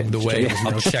along the way.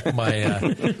 I'll check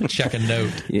check a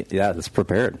note. Yeah, it's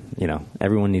prepared.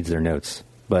 Everyone needs their notes.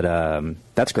 But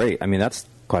that's great. I mean, that's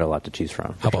quite a lot to choose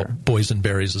from. How about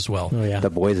boysenberries as well? Oh, yeah.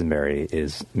 The boysenberry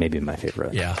is maybe my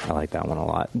favorite. Yeah. I like that one a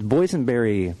lot.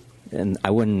 Boysenberry, and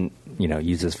I wouldn't,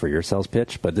 use this for your sales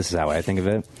pitch, but this is how I think of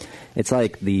it. It's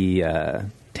like the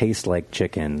taste like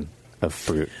chicken of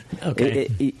fruit. Okay.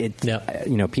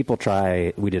 People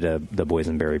try. We did the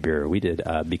boysenberry beer. We did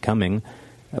Becoming,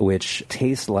 which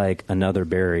tastes like another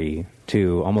berry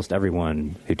to almost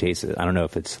everyone who tastes it. I don't know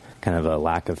if it's kind of a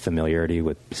lack of familiarity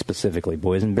with specifically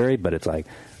boysenberry, but it's like,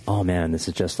 oh man, this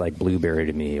is just like blueberry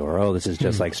to me, or oh, this is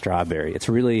just like strawberry. It's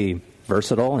really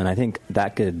versatile, and I think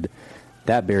that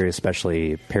berry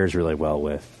especially pairs really well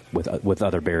with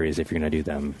other berries if you're going to do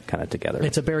them kind of together.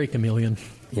 It's a berry chameleon.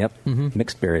 Yep,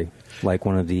 mixed berry, like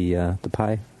one of the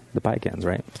pie cans,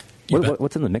 right?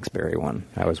 What's in the mixed berry one?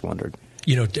 I always wondered.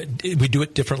 We do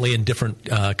it differently in different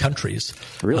countries.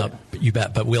 Really? You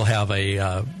bet. But we'll have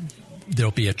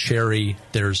there'll be a cherry.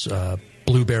 There's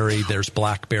blueberry. There's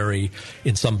blackberry.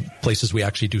 In some places, we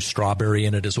actually do strawberry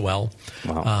in it as well.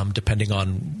 Wow. Depending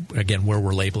on, again, where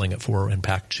we're labeling it for and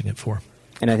packaging it for.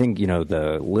 And I think,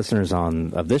 the listeners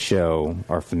of this show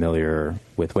are familiar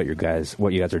with what you guys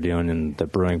are doing in the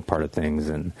brewing part of things.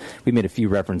 And we made a few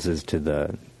references to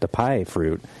the pie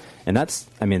fruit. And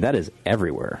that is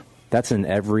everywhere. That's in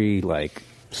every,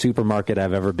 supermarket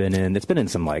I've ever been in. It's been in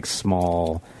some,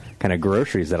 small kind of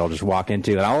groceries that I'll just walk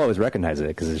into. And I'll always recognize it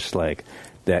because it's just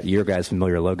that your guys'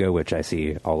 familiar logo, which I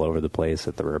see all over the place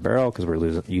at the Rare Barrel because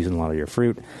we're using a lot of your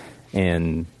fruit.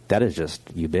 And that is just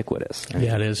ubiquitous. Right?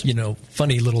 Yeah, it is.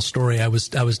 Funny little story. I was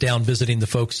down visiting the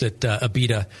folks at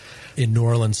Abita in New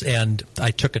Orleans, and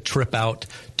I took a trip out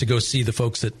to go see the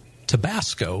folks at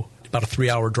Tabasco, about a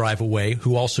 3-hour drive away,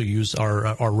 who also use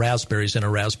our raspberries in a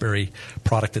raspberry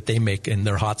product that they make in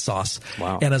their hot sauce.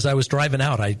 Wow. And as I was driving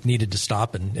out, I needed to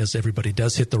stop, and as everybody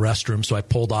does, hit the restroom. So I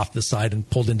pulled off the side and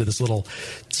pulled into this little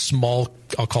small,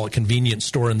 I'll call it convenience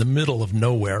store in the middle of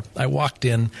nowhere. I walked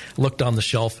in, looked on the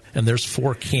shelf, and there's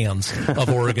 4 cans of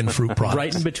Oregon fruit products.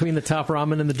 Right in between the top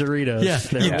ramen and the Doritos.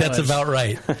 Yeah, that's about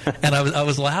right. And I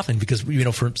was laughing because,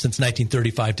 since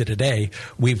 1935 to today,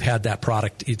 we've had that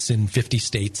product. It's in 50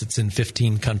 states. It's in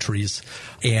 15 countries.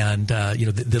 And,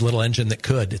 the little engine that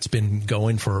could, it's been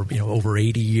going for, over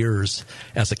 80 years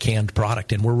as a canned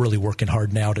product. And we're really working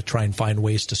hard now to try and find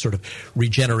ways to sort of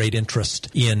regenerate interest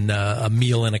in a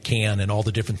meal in a can and all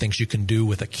the different things you can do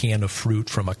with a can of fruit,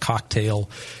 from a cocktail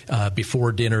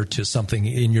before dinner to something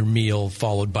in your meal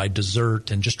followed by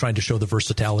dessert, and just trying to show the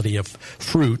versatility of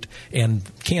fruit and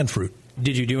canned fruit.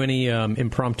 Did you do any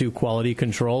impromptu quality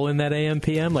control in that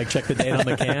AM/PM? Check the date on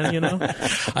the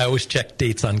can, I always check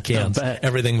dates on cans.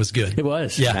 Everything was good. It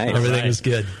was. Yeah, nice. Everything was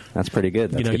good. That's pretty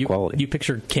good. That's good quality. You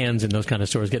picture cans in those kind of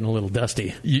stores getting a little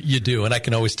dusty. You do, and I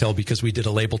can always tell because we did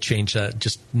a label change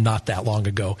just not that long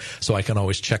ago, so I can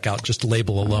always check out just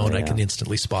label alone. I can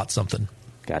instantly spot something.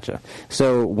 Gotcha.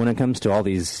 So when it comes to all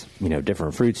these,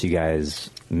 different fruits you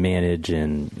guys manage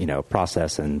and,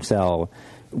 process and sell,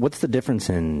 what's the difference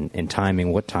in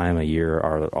timing? What time of year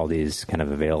are all these kind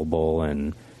of available?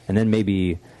 And then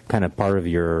maybe kind of part of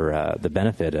your the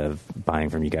benefit of buying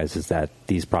from you guys is that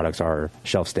these products are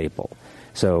shelf staple.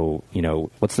 So,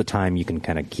 what's the time you can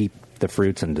kind of keep the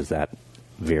fruits, and does that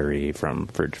vary from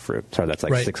fruit to fruit? Sorry, that's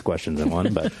 6 questions in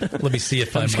one, but let me see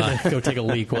if I'm going to go take a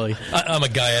leak while I'm a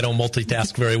guy, I don't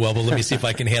multitask very well, but let me see if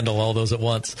I can handle all those at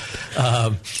once.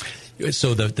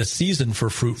 So the season for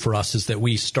fruit for us is that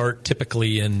we start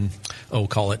typically in,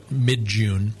 call it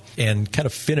mid-June, and kind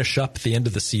of finish up the end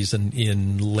of the season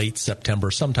in late September.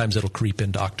 Sometimes it'll creep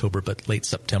into October, but late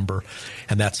September.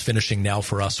 And that's finishing now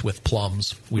for us with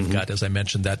plums. We've got, as I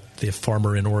mentioned, the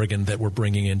farmer in Oregon that we're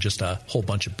bringing in just a whole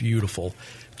bunch of beautiful,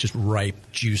 just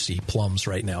ripe, juicy plums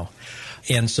right now.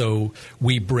 And so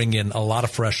we bring in a lot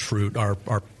of fresh fruit. Our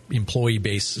employee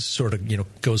base sort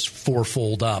of, goes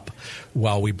fourfold up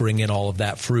while we bring in all of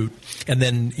that fruit. And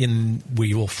then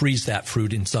we will freeze that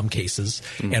fruit in some cases,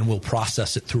 and we'll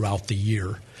process it throughout the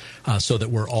year so that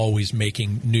we're always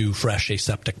making new, fresh,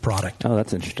 aseptic product. Oh,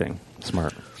 that's interesting.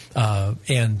 Smart.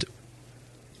 And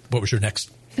what was your next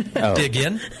dig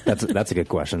in? That's a good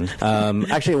question.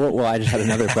 Actually, I just had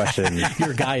another question.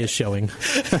 Your guy is showing.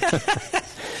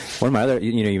 One of my other,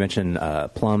 you mentioned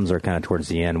plums are kind of towards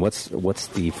the end. What's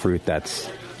the fruit that's,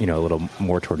 a little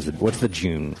more towards what's the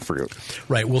June fruit?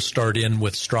 Right. We'll start in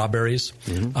with strawberries,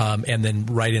 and then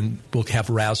we'll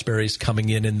have raspberries coming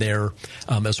in there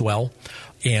as well.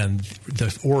 And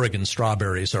the Oregon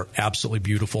strawberries are absolutely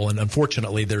beautiful. And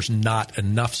unfortunately, there's not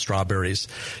enough strawberries,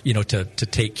 to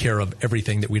take care of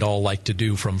everything that we'd all like to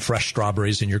do, from fresh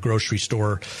strawberries in your grocery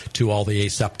store to all the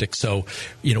aseptic. So,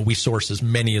 we source as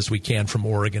many as we can from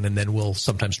Oregon, and then we'll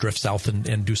sometimes drift south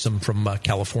and do some from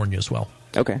California as well.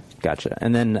 Okay, gotcha.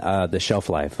 And then the shelf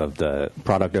life of the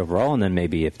product overall, and then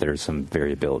maybe if there's some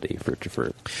variability fruit to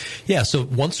fruit. Yeah, so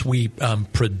once we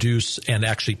produce and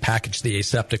actually package the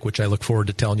aseptic, which I look forward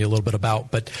into telling you a little bit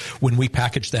about. But when we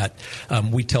package that,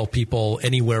 we tell people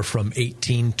anywhere from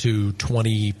 18 to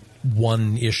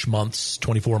 21-ish months,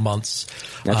 24 months.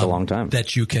 That's a long time.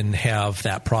 That you can have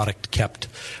that product kept.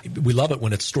 We love it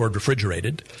when it's stored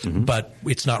refrigerated, but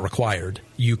it's not required.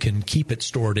 You can keep it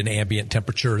stored in ambient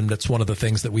temperature, and that's one of the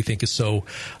things that we think is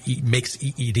makes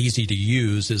it easy to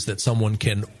use, is that someone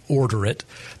can order it.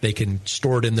 They can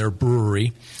store it in their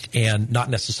brewery and not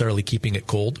necessarily keeping it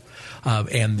cold.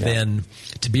 Then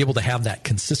to be able to have that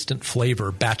consistent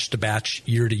flavor batch to batch,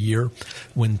 year to year,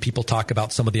 when people talk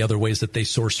about some of the other ways that they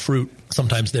source fruit,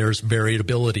 sometimes there's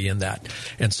variability in that.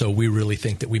 And so we really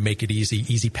think that we make it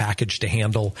easy package to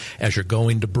handle as you're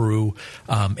going to brew,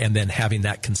 and then having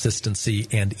that consistency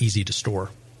and easy to store.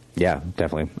 Yeah,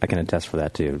 definitely. I can attest for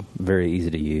that too. Very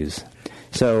easy to use.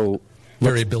 So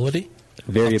variability?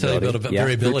 Variability. I'll tell you a bit about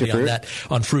variability on that,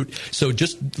 on fruit. So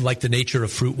just like the nature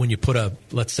of fruit, when you put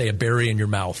let's say a berry in your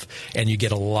mouth and you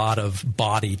get a lot of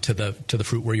body to the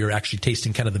fruit where you're actually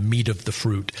tasting kind of the meat of the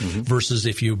fruit, versus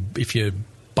if you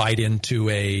bite into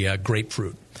a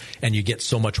grapefruit and you get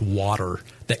so much water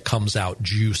that comes out,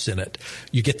 juice in it,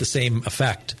 you get the same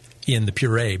effect in the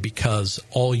puree, because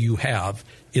all you have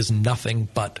is nothing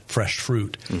but fresh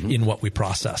fruit in what we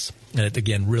process. And it,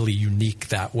 again, really unique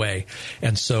that way.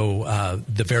 And so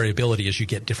the variability is you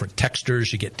get different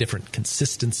textures, you get different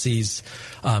consistencies,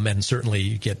 and certainly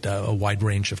you get a wide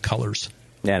range of colors.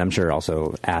 Yeah, and I'm sure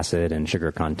also acid and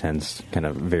sugar contents kind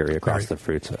of vary across the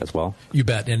fruits as well. You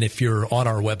bet. And if you're on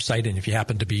our website and if you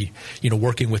happen to be,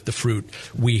 working with the fruit,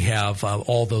 we have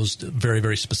all those very,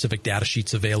 very specific data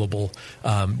sheets available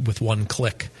with one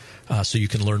click, so you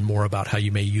can learn more about how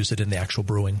you may use it in the actual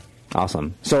brewing.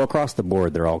 Awesome. So across the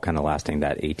board, they're all kind of lasting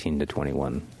that 18 to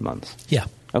 21 months. Yeah.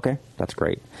 Okay, that's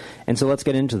great. And so let's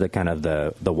get into the kind of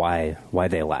the why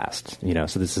they last.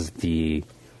 So this is the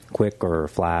quick or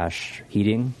flash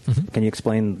heating. Can you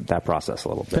explain that process a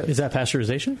little bit? Is that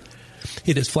pasteurization?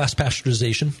 It is flash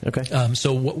pasteurization. Okay.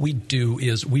 So what we do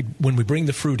is when we bring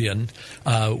the fruit in,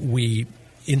 we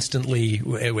instantly,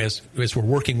 as we're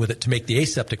working with it to make the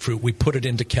aseptic fruit, we put it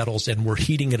into kettles and we're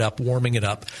heating it up, warming it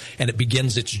up, and it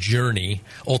begins its journey,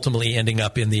 ultimately ending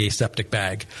up in the aseptic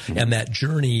bag. And that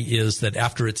journey is that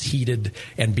after it's heated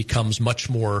and becomes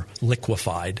much more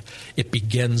liquefied, it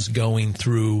begins going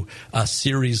through a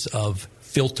series of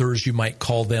filters, you might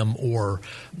call them, or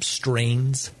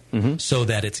strains, so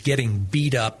that it's getting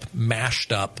beat up,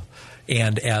 mashed up.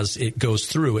 And as it goes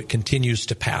through, it continues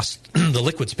to pass, the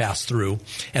liquids pass through,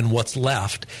 and what's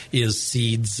left is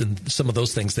seeds and some of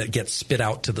those things that get spit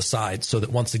out to the side, so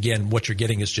that once again, what you're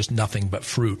getting is just nothing but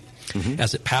fruit.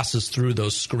 As it passes through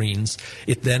those screens,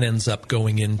 it then ends up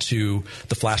going into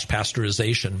the flash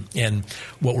pasteurization. And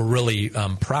what we're really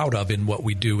proud of in what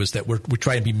we do is that we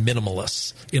try and be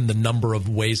minimalists in the number of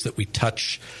ways that we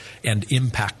touch and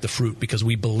impact the fruit, because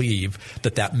we believe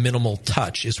that minimal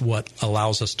touch is what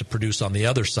allows us to produce on the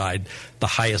other side the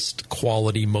highest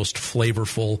quality, most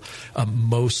flavorful,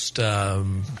 most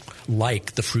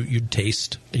like the fruit you'd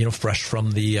taste, fresh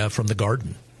from the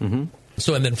garden.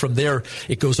 So, and then from there,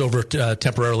 it goes over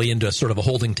temporarily into sort of a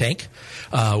holding tank,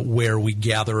 where we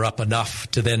gather up enough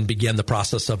to then begin the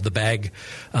process of the bag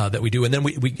that we do. And then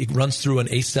it runs through an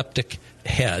aseptic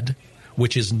head,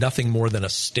 which is nothing more than a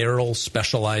sterile,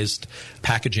 specialized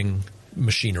packaging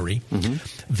machinery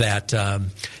that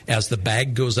as the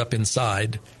bag goes up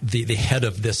inside, the head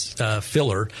of this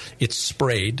filler, it's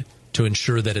sprayed to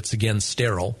ensure that it's, again,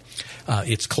 sterile.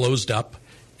 It's closed up.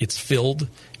 It's filled.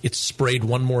 It's sprayed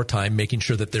one more time, making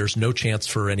sure that there's no chance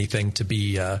for anything to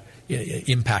be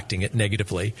impacting it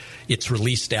negatively. It's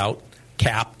released out,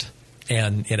 capped,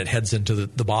 and it heads into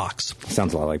the box.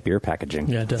 Sounds a lot like beer packaging.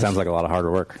 Yeah, it does. Sounds like a lot of hard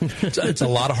work. It's a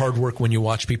lot of hard work when you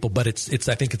watch people, but I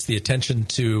think it's the attention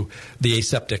to the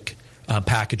aseptic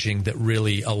packaging that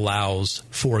really allows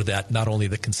for that, not only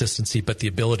the consistency, but the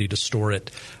ability to store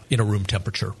it in a room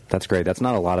temperature. That's great. That's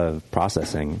not a lot of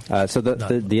processing. So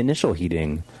the initial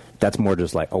heating, that's more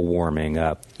just like a warming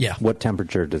up. Yeah. What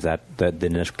temperature does the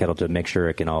initial kettle to make sure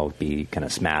it can all be kind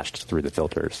of smashed through the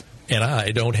filters? And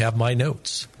I don't have my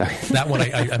notes. That one,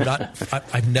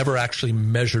 I've never actually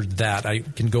measured that. I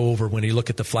can go over when you look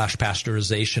at the flash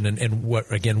pasteurization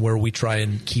and where we try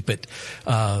and keep it,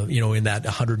 in that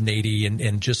 180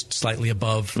 and just slightly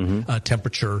above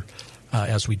temperature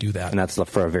as we do that. And that's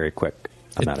for a very quick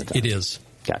amount of time. It is.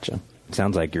 Gotcha.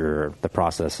 sounds like the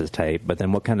process is tight, but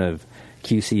then what kind of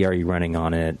QC are you running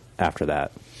on it after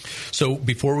that? So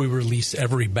before we release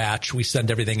every batch, we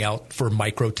send everything out for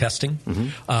micro testing.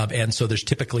 And so there's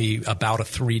typically about a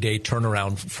 3-day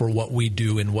turnaround for what we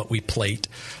do and what we plate.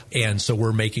 And so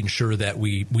we're making sure that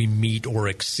we meet or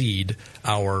exceed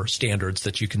our standards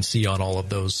that you can see on all of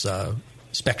those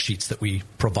spec sheets that we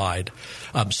provide.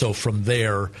 So from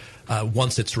there,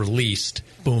 once it's released,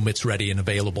 boom, it's ready and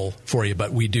available for you.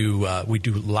 But we do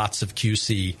lots of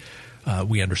QC.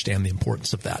 We understand the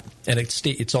importance of that, and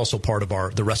it's also part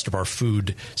of the rest of our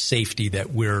food safety that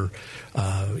we're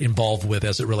involved with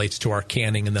as it relates to our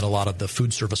canning, and then a lot of the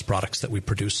food service products that we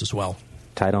produce as well.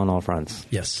 Tight on all fronts.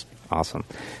 Yes. Awesome.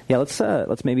 Yeah,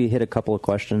 let's maybe hit a couple of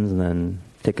questions and then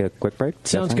take a quick break.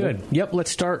 Sounds good. Yep,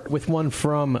 let's start with one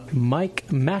from Mike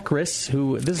Macris,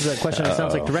 who, this is a question that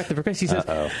sounds like directly for Chris. He says,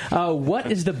 what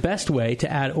is the best way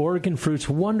to add Oregon Fruit's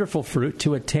wonderful fruit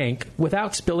to a tank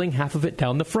without spilling half of it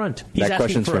down the front? He's that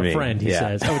asking for a me. friend, he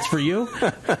says. Oh, it's for you?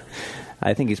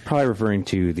 I think he's probably referring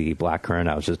to the black currant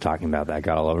I was just talking about that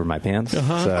got all over my pants.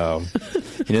 So,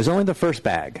 it was only the first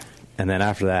bag. And then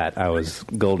after that, I was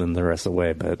golden the rest of the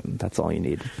way, but that's all you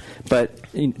need. But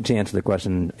to answer the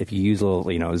question, if you use a little,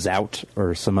 Zout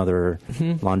or some other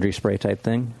laundry spray type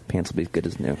thing, pants will be good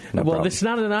as new. No problem. This is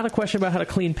not a question about how to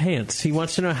clean pants. He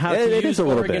wants to know how to use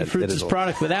Oregon Fruits'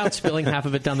 product without spilling half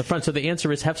of it down the front. So the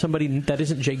answer is have somebody that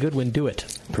isn't Jay Goodwin do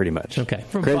it. Pretty much. Okay.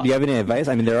 Chris, do you have any advice?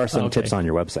 I mean, there are some tips on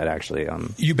your website, actually.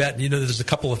 You bet. There's a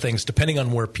couple of things, depending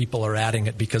on where people are adding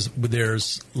it, because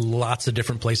there's lots of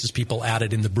different places people add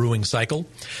it in the brewing cycle.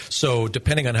 So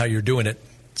depending on how you're doing it,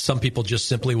 some people just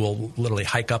simply will literally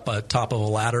hike up a top of a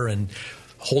ladder and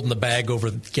holding the bag over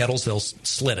the kettles, they'll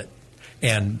slit it.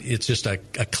 And it's just a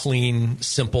clean,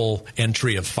 simple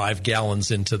entry of 5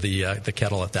 gallons into the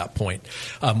kettle at that point.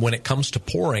 When it comes to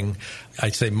pouring,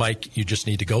 I'd say, Mike, you just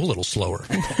need to go a little slower.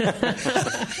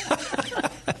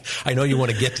 I know you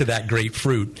want to get to that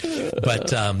grapefruit, but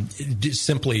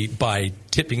simply by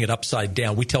tipping it upside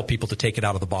down, we tell people to take it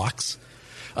out of the box.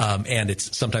 And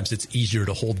sometimes it's easier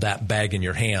to hold that bag in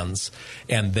your hands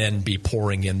and then be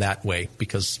pouring in that way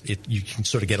because you can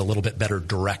sort of get a little bit better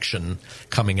direction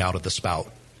coming out of the spout.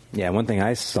 Yeah, one thing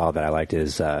I saw that I liked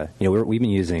is we've been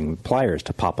using pliers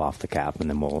to pop off the cap, and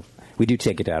then we do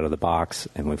take it out of the box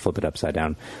and we flip it upside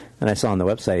down. And I saw on the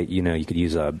website, you could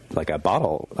use a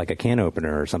bottle, like a can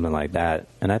opener or something like that.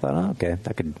 And I thought, okay,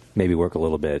 that could maybe work a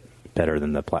little bit better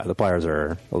than the pliers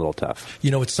are a little tough.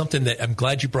 It's something that I'm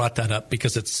glad you brought that up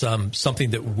because it's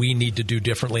something that we need to do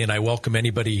differently. And I welcome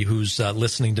anybody who's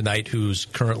listening tonight who's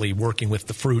currently working with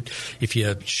the fruit. If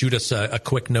you shoot us a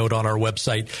quick note on our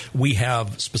website, we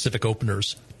have specific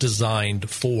openers designed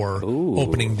for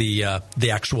opening the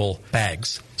actual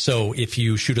bags. So if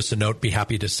you shoot us a note, be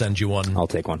happy to send you one. I'll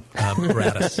take one.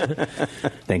 Gratis.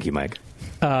 Thank you, Mike.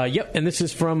 Yep, and this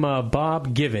is from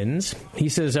Bob Givens. He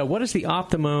says, what is the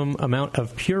optimum amount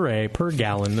of puree per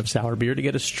gallon of sour beer to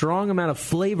get a strong amount of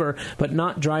flavor but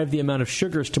not drive the amount of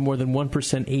sugars to more than 1%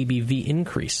 ABV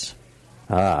increase?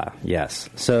 Yes.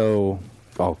 So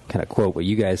I'll kind of quote what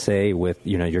you guys say with,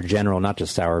 your general, not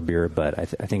just sour beer, but I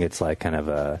think it's like kind of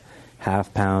a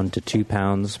 ½ pound to 2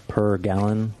 pounds per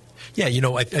gallon. Yeah,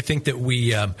 I think that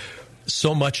we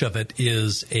so much of it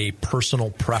is a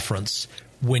personal preference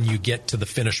when you get to the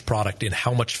finished product in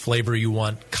how much flavor you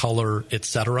want, color,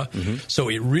 etc. So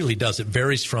it really does. It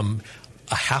varies from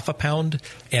a ½ pound,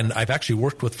 and I've actually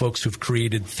worked with folks who've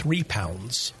created 3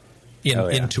 pounds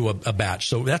into a batch.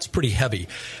 So that's pretty heavy.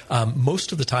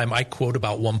 Most of the time I quote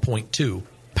about 1.2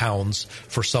 pounds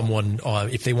for someone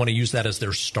if they want to use that as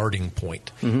their starting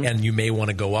point. And you may want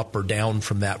to go up or down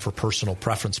from that for personal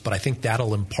preference, but I think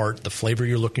that'll impart the flavor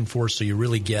you're looking for so you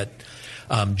really get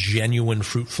genuine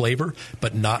fruit flavor,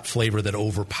 but not flavor that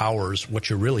overpowers what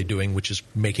you're really doing, which is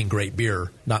making great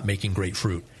beer, not making great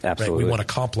fruit. Absolutely. Right? We want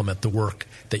to complement the work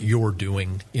that you're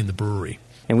doing in the brewery.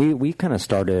 And we kind of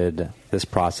started this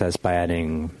process by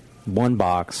adding 1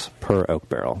 box per oak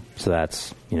barrel. So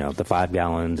that's, the 5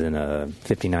 gallons in a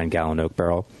 59-gallon oak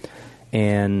barrel.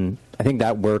 And I think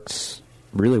that works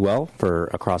really well for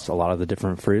across a lot of the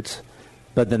different fruits.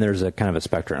 But then there's a kind of a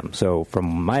spectrum. So from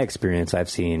my experience, I've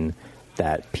seen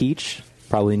that peach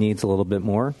probably needs a little bit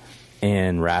more,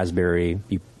 and raspberry,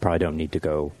 you probably don't need to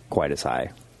go quite as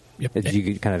high. Yep. Did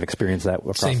you kind of experience that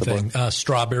across Same the board? thing.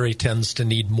 Strawberry tends to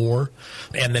need more.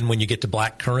 And then when you get to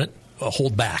black currant,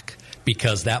 hold back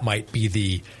because that might be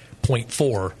the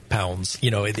 0.4 pounds.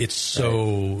 It's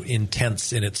so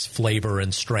intense in its flavor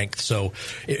and strength. So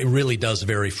it really does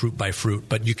vary fruit by fruit.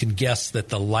 But you can guess that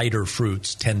the lighter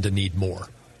fruits tend to need more.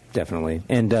 Definitely.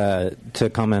 And to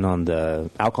comment on the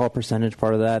alcohol percentage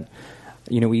part of that,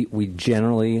 we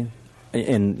generally,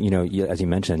 and, as you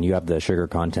mentioned, you have the sugar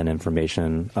content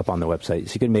information up on the website,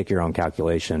 so you can make your own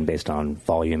calculation based on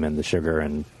volume and the sugar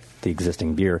and the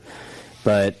existing beer.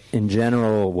 But in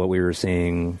general, what we were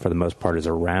seeing for the most part is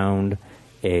around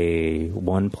a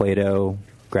 1 Plato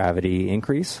gravity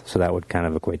increase. So that would kind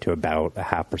of equate to about a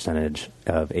 0.5%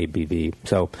 of ABV.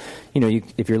 So,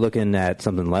 if you're looking at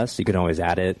something less, you can always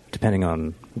add it. Depending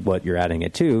on what you're adding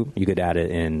it to, you could add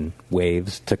it in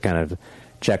waves to kind of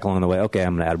check along the way. Okay,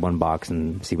 I'm going to add 1 box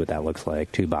and see what that looks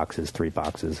like. 2 boxes, 3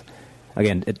 boxes.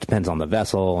 Again, it depends on the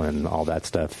vessel and all that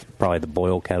stuff. Probably the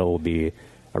boil kettle will be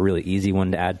a really easy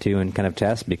one to add to and kind of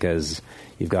test because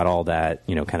you've got all that,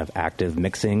 kind of active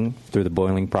mixing through the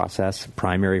boiling process,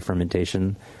 primary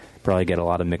fermentation. Probably get a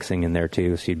lot of mixing in there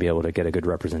too, so you'd be able to get a good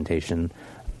representation.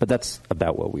 But that's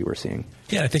about what we were seeing.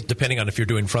 Yeah, I think depending on if you're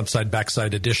doing front side,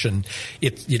 backside addition,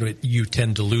 you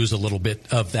tend to lose a little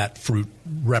bit of that fruit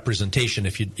representation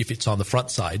if it's on the front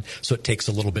side. So it takes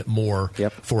a little bit more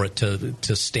for it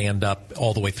to stand up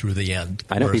all the way through the end.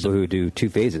 I know people who do 2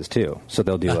 phases too. So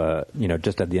they'll do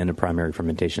just at the end of primary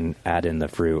fermentation, add in the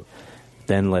fruit,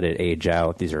 then let it age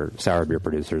out. These are sour beer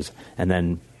producers, and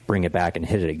then bring it back and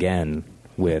hit it again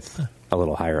with a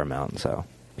little higher amount. So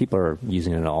people are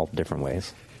using it in all different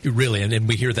ways. Really, and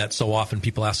we hear that so often.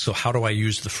 People ask, so how do I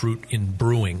use the fruit in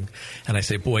brewing? And I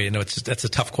say, boy, that's a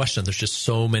tough question. There's just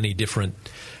so many different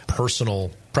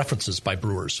personal preferences by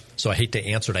brewers. So I hate to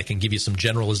answer it. I can give you some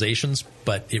generalizations,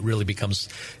 but it really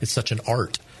it's such an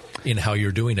art in how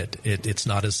you're doing it. It's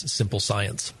not as simple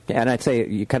science. Yeah, and I'd say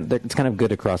it's kind of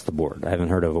good across the board. I haven't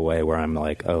heard of a way where I'm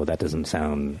like, oh, that doesn't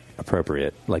sound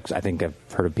appropriate. Like, I think I've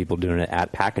heard of people doing it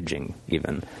at packaging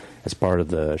even. As part of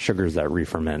the sugars that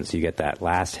re-ferment, so you get that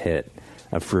last hit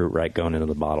of fruit right going into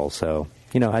the bottle. So,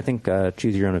 I think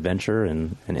choose your own adventure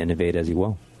and innovate as you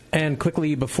will. And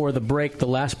quickly before the break, the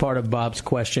last part of Bob's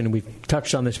question, we've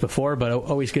touched on this before, but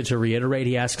always good to reiterate.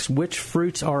 He asks, which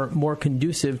fruits are more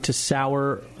conducive to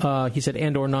sour, he said,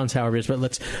 and or non-sour beers, but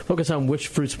let's focus on which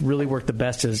fruits really work the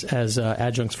best as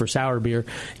adjuncts for sour beer.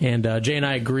 And Jay and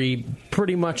I agree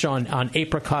pretty much on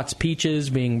apricots,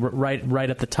 peaches being right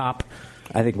at the top.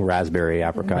 I think raspberry,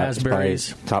 apricot,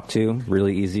 raspberries, top 2,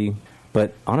 really easy.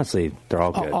 But honestly, they're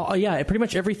all good. Yeah, pretty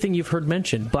much everything you've heard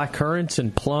mentioned. Black currants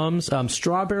and plums.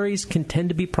 Strawberries can tend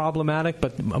to be problematic,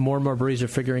 but more and more breweries are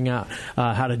figuring out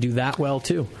how to do that well,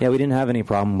 too. Yeah, we didn't have any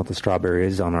problem with the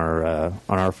strawberries on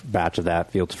our batch of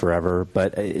that, Fields Forever.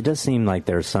 But it does seem like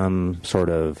there's some sort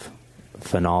of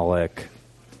phenolic,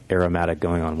 aromatic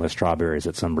going on with strawberries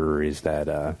at some breweries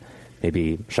that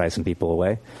maybe shy some people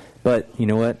away. But you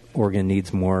know what? Oregon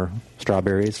needs more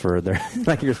strawberries for their,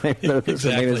 like you're saying, exactly. So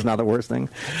maybe it's not the worst thing.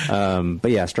 But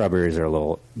yeah, strawberries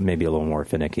are maybe a little more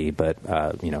finicky, but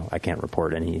I can't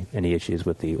report any issues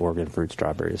with the Oregon fruit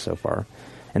strawberries so far.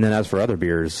 And then as for other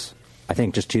beers, I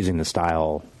think just choosing the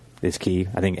style is key.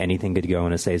 I think anything could go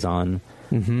in a Saison.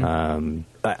 Mm-hmm.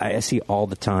 I see all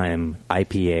the time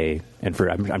IPA, and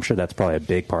I'm sure that's probably a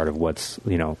big part of what's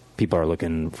people are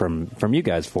looking from you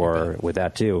guys for with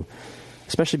that too.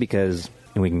 Especially because,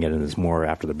 and we can get into this more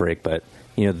after the break, but,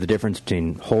 the difference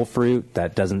between whole fruit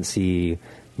that doesn't see,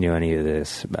 any of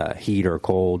this heat or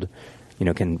cold,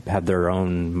 can have their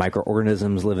own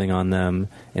microorganisms living on them.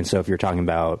 And so if you're talking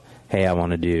about, hey, I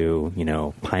want to do,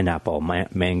 pineapple,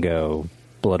 mango,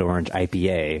 blood orange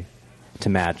IPA to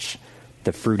match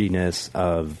the fruitiness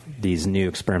of these new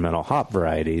experimental hop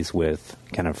varieties with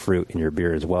kind of fruit in your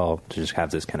beer as well, to just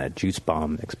have this kind of juice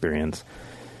bomb experience.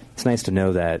 It's nice to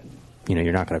know that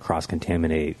you're not going to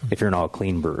cross-contaminate if you're an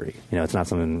all-clean brewery. It's not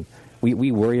something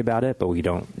we worry about it, but we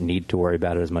don't need to worry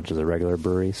about it as much as a regular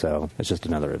brewery, so it's just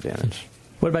another advantage.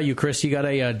 What about you, Chris? You got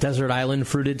a desert island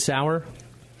fruited sour?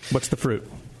 What's the fruit?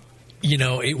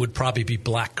 It would probably be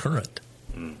black currant.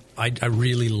 I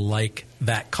really like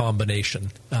that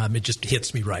combination. It just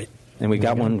hits me right. And we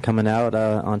got one coming out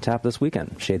on tap this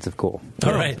weekend, Shades of Cool.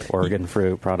 All right. Oregon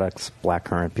Fruit Products, Black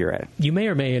Currant Puree. You may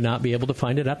or may not be able to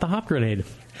find it at the Hop Grenade.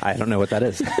 I don't know what that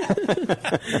is. All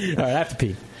right, I have to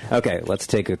pee. Okay, let's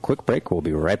take a quick break. We'll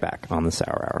be right back on the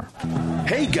Sour Hour.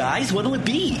 Hey, guys, what'll it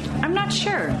be? I'm not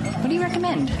sure. What do you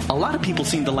recommend? A lot of people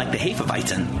seem to like the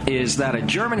Hefeweizen. Is that a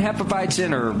German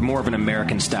Hefeweizen or more of an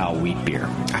American-style wheat beer?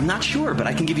 I'm not sure, but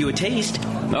I can give you a taste.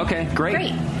 Okay,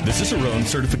 great. The Cicerone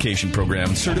certification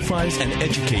program certifies and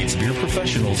educates beer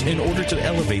professionals in order to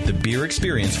elevate the beer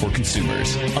experience for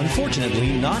consumers.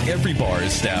 Unfortunately, not every bar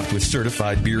is staffed with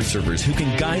certified beer servers who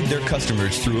can guide their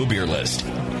customers through a beer list.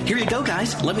 Here you go,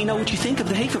 guys. Let me know what you think of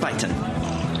the Hefeweizen.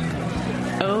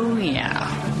 Oh, yeah.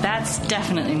 That's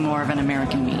definitely more of an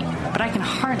American meat, but I can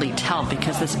hardly tell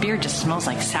because this beer just smells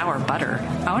like sour butter.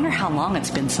 I wonder how long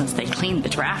it's been since they cleaned the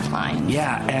draft line.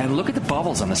 Yeah, and look at the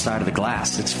bubbles on the side of the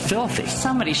glass. It's filthy.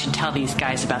 Somebody should tell these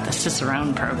guys about the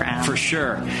Cicerone program. For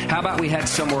sure. How about we head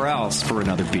somewhere else for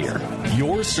another beer?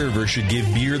 Your server should give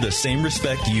beer the same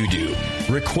respect you do.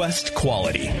 Request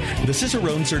quality. The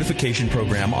Cicerone certification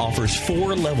program offers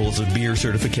 4 levels of beer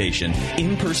certification,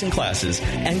 in-person classes,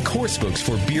 and course books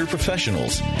for beer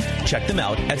professionals. Check them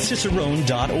out at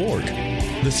cicerone.org.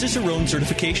 The Cicerone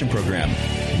certification program.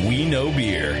 We know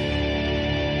beer.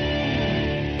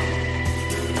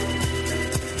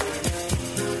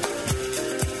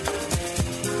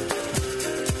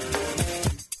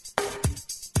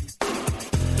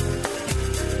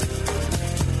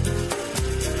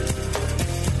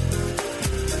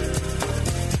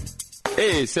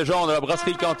 Hey, c'est Jean de la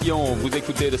brasserie Cantillon. Vous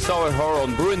écoutez le Sour Hour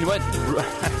on Brewing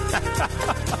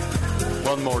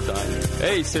One more time.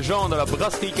 Hey, c'est Jean de la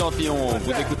brasserie Cantillon.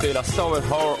 Vous écoutez la Sour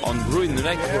Hour on Brewing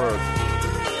Network.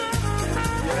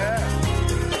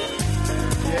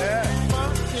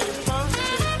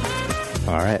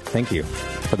 All right, thank you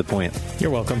for the point. You're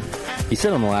welcome. You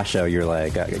said on the last show, you're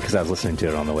like, because I was listening to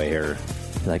it on the way here,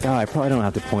 you're like, oh, I probably don't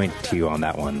have to point to you on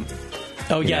that one.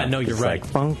 Oh, yeah, no, you're right.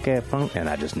 Like, funk, and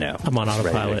I just know. I'm on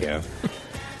autopilot.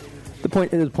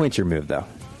 The point's your move, though.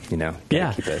 You know?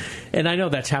 Yeah. And I know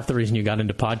that's half the reason you got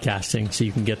into podcasting, so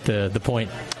you can get the point.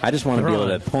 I just want to be able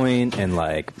to point and,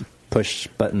 like, push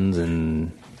buttons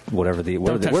and whatever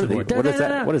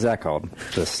what is that called?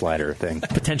 The slider thing.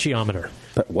 Potentiometer.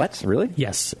 But what? Really?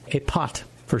 Yes. A pot,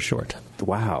 for short.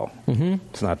 Wow. Mm-hmm.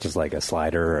 It's not just like a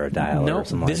slider or a dial or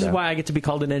something like that. This is why I get to be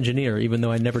called an engineer, even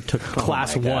though I never took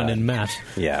class 1 in math.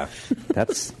 Yeah. That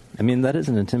is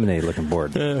an intimidating looking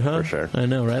board, for sure. I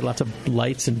know, right? Lots of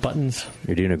lights and buttons.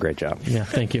 You're doing a great job. Yeah,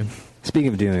 thank you. Speaking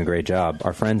of doing a great job,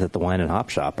 our friends at the Wine and Hop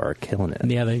Shop are killing it.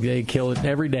 Yeah, they kill it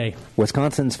every day.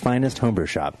 Wisconsin's finest homebrew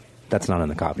shop. That's not in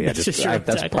the copy.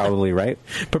 That's probably right.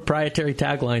 Proprietary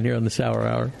tagline here on the Sour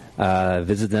Hour.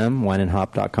 Visit them,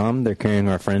 wineandhop.com. They're carrying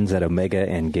our friends at Omega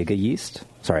and Giga Yeast.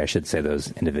 Sorry, I should say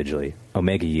those individually.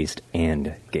 Omega Yeast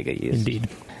and Giga Yeast. Indeed.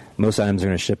 Most items are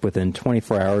going to ship within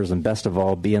 24 hours, and best of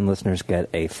all, BN listeners get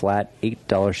a flat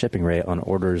 $8 shipping rate on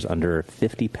orders under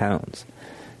 50 pounds.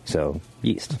 So,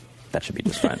 yeast. That should be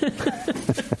just fine.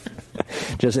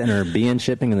 Just enter BN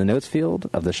shipping in the notes field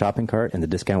of the shopping cart, and the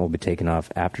discount will be taken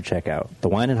off after checkout. The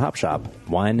Wine and Hop Shop.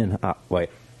 No.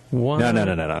 Wineandhop.com. I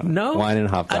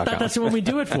thought that's the one we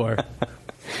do it for.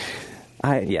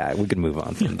 We could move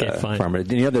on from the farmer.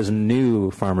 You know, there's a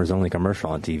new Farmers Only commercial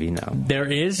on TV now. There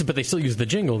is, but they still use the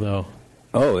jingle, though.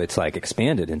 Oh, it's like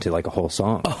expanded into like a whole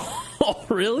song. Oh,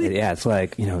 really? Yeah, it's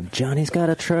like, you know, Johnny's got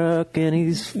a truck and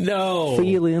he's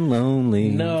feeling lonely.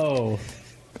 No.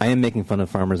 I am making fun of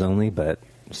Farmers Only, but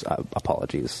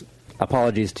apologies.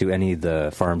 Apologies to any of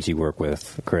the farms you work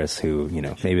with, Chris, who, you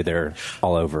know, maybe they're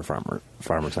all over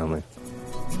Farmers Only.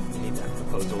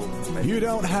 You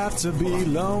don't have to be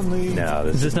lonely. No,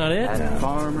 is this not it?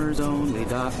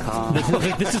 FarmersOnly.com.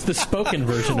 This is the spoken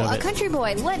version of it. A country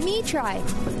boy, let me try.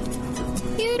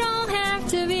 You don't have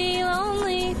to be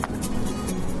lonely.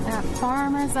 At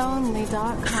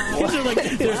FarmersOnly.com. These are like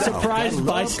they're surprised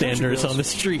bystanders on the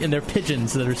street, and they're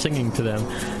pigeons that are singing to them.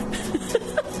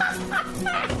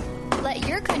 Let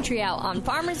your country out on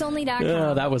FarmersOnly.com.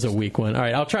 Oh, that was a weak one. All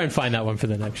right, I'll try and find that one for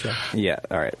the next show. Yeah,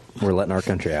 all right. We're letting our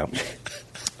country out.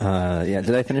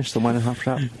 Did I finish the Wine and Hop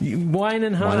Shop?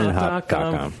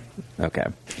 Wineandhop.com. Okay.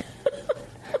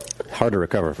 Hard to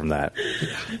recover from that.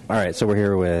 All right, so we're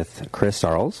here with Chris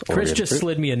Sarles. Chris just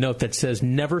slid me a note that says,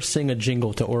 never sing a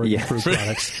jingle to Oregon Fruit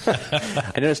Products.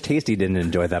 I noticed Tasty didn't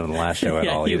enjoy that on the last show at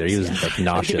all either. He was like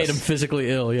nauseous. It made him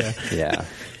physically ill, yeah. Yeah.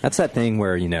 That's that thing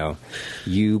where, you know,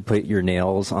 you put your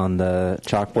nails on the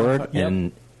chalkboard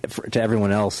and to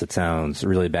everyone else it sounds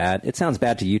really bad. It sounds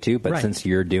bad to you too, but since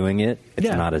you're doing it, it's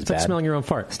not as bad. It's like smelling your own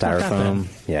fart. Styrofoam.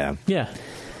 Yeah. Yeah.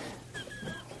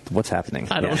 What's happening?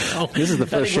 I don't know. This is the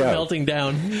first show. We're melting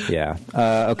down. Yeah.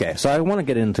 Okay. So I want to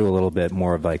get into a little bit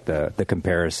more of like the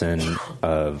comparison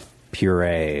of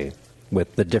puree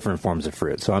with the different forms of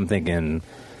fruit. So I'm thinking,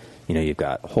 you know, you've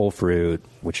got whole fruit,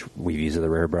 which we've used at the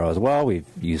Rare Barrel as well. We've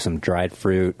used some dried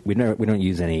fruit. We don't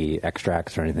use any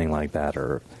extracts or anything like that,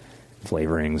 or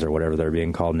flavorings or whatever they're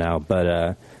being called now.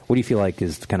 But what do you feel like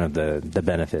is kind of the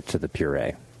benefit to the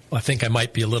puree? I think I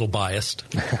might be a little biased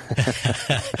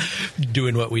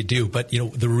doing what we do, but you know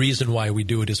the reason why we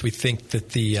do it is we think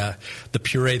that the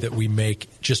puree that we make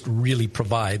just really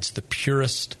provides the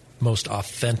purest, most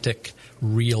authentic,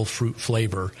 real fruit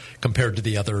flavor compared to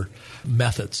the other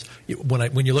methods.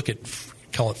 When you look at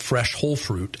call it fresh whole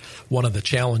fruit, one of the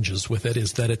challenges with it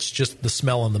is that it's just the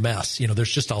smell and the mess.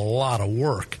 There's just a lot of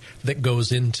work that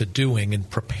goes into doing and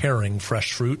preparing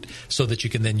fresh fruit so that you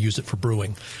can then use it for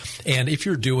brewing. And if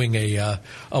you're doing a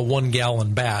 1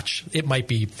 gallon batch, it might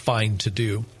be fine to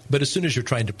do. But as soon as you're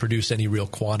trying to produce any real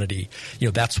quantity,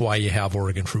 that's why you have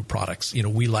Oregon Fruit Products.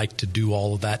 We like to do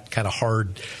all of that kind of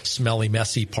hard, smelly,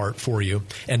 messy part for you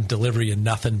and deliver you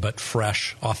nothing but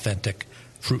fresh, authentic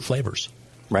fruit flavors.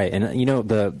 Right, and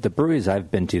the breweries I've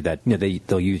been to that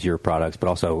they'll use your products, but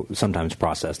also sometimes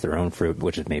process their own fruit,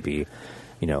 which is maybe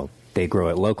they grow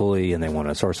it locally and they want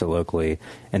to source it locally,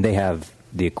 and they have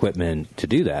the equipment to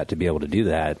do that, to be able to do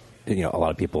that. A lot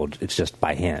of people, it's just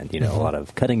by hand. A lot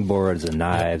of cutting boards and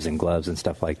knives and gloves and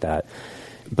stuff like that.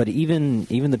 But even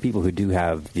the people who do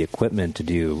have the equipment to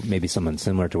do maybe something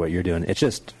similar to what you're doing, it's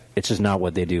just not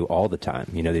what they do all the time.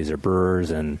 These are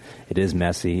brewers, and it is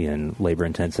messy and labor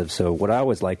intensive. So what I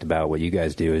always liked about what you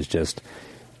guys do is just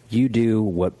you do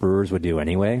what brewers would do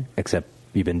anyway, except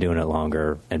you've been doing it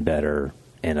longer and better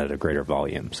and at a greater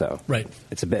volume. So right,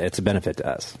 it's a benefit to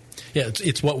us. Yeah,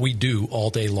 it's what we do all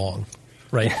day long.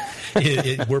 Right,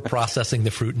 we're processing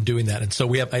the fruit and doing that, and so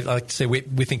we have. I like to say we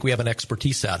think we have an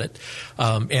expertise at it,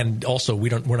 and also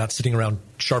we're not sitting around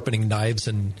sharpening knives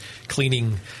and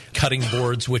cleaning cutting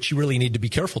boards, which you really need to be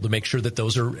careful to make sure that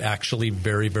those are actually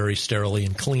very, very sterilely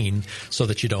and clean, so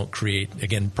that you don't create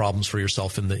problems for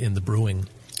yourself in the brewing.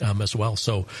 As well.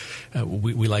 So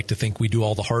we like to think we do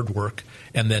all the hard work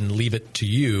and then leave it to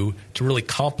you to really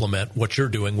complement what you're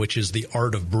doing, which is the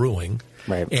art of brewing.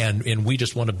 Right. And we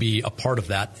just want to be a part of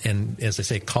that and, as I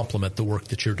say, complement the work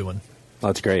that you're doing.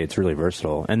 Well, that's great. It's really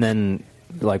versatile. And then,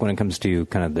 like when it comes to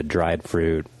kind of the dried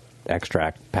fruit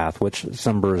extract path, which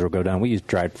some brewers will go down, we use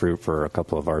dried fruit for a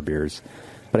couple of our beers.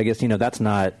 But I guess, that's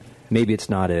not... Maybe it's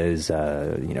not as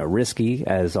risky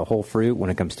as a whole fruit when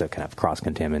it comes to kind of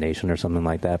cross-contamination or something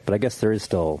like that. But I guess there is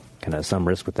still kind of some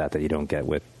risk with that you don't get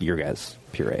with your guys'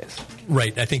 purees.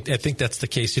 Right. I think that's the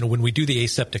case. When we do the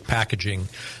aseptic packaging,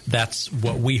 that's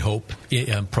what we hope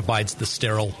provides the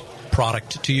sterile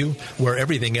product to you, where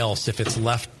everything else, if it's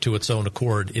left to its own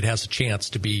accord, it has a chance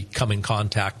to come in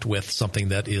contact with something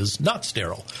that is not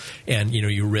sterile. And,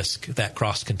 you risk that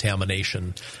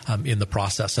cross-contamination in the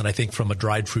process. And I think from a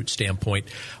dried fruit standpoint,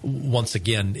 once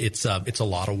again, it's a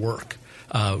lot of work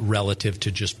relative to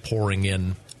just pouring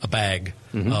in a bag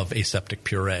of aseptic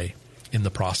puree in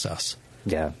the process.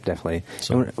 Yeah, definitely.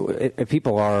 So, if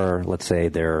people are, let's say,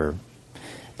 they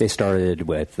started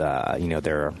with,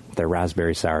 their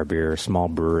raspberry sour beer, small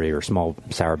brewery or small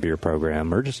sour beer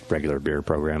program or just regular beer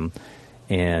program,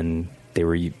 and they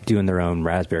were doing their own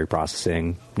raspberry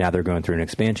processing. Now they're going through an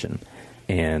expansion,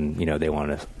 and, they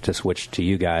want to switch to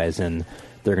you guys, and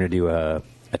they're going to do a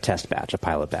test batch, a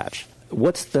pilot batch.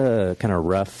 What's the kind of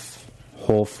rough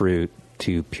whole fruit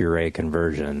to puree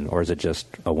conversion, or is it just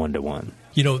a 1-to-1?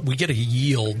 We get a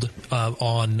yield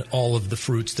on all of the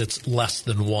fruits that's less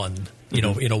than 1. In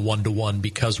a 1-to-1,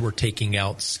 because we're taking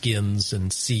out skins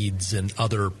and seeds and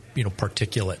other,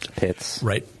 particulate pits,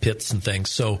 right? Pits and things.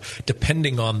 So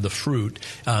depending on the fruit,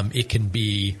 it can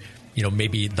be,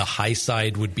 maybe the high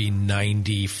side would be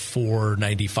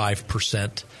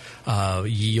 95%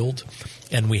 yield.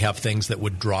 And we have things that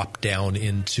would drop down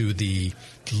into the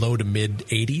low to mid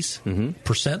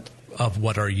 80% of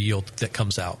what our yield that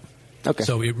comes out. Okay.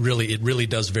 So it really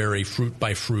does vary fruit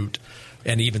by fruit,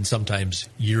 and even sometimes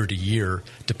year to year,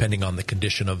 depending on the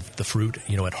condition of the fruit,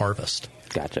 at harvest.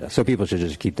 Gotcha. So people should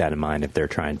just keep that in mind if they're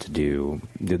trying to do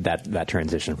that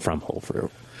transition from whole fruit.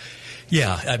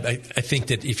 Yeah, I think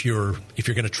that if you're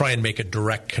going to try and make a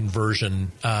direct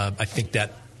conversion, I think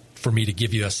that for me to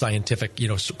give you a scientific,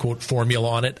 quote formula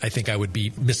on it, I think I would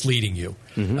be misleading you.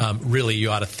 Really, you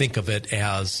ought to think of it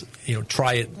as,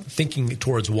 try it thinking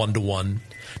towards 1-to-1,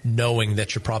 knowing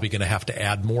that you're probably going to have to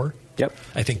add more. Yep.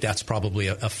 I think that's probably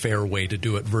a fair way to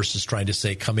do it versus trying to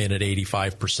say come in at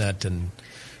 85% and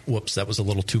whoops, that was a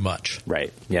little too much.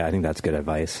 Right. Yeah, I think that's good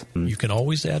advice. You can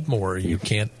always add more. You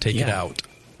can't take it out.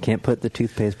 Can't put the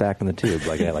toothpaste back in the tube,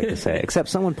 like I like to say. Except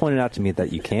someone pointed out to me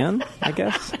that you can, I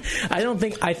guess.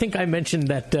 I think I mentioned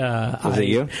that. Was it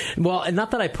you? Well, and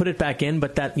not that I put it back in,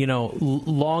 but that,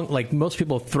 like most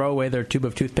people throw away their tube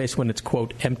of toothpaste when it's,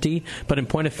 quote, empty. But in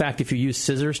point of fact, if you use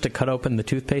scissors to cut open the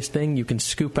toothpaste thing, you can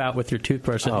scoop out with your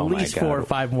toothbrush at least 4 or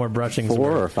 5 more brushings.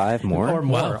 4 or 5 more? Or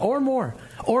more. Wow.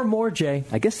 Or more, Jay.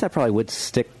 I guess that probably would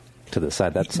stick to the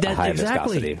side. That's a high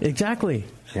viscosity. Exactly.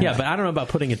 Yeah, but I don't know about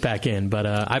putting it back in. But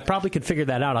I probably could figure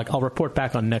that out. I'll report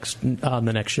back on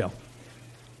the next show.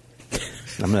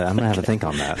 I'm gonna have a think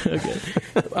on that. Okay.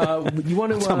 You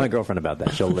want to tell my girlfriend about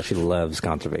that? She loves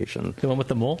conservation. The one with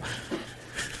the mole.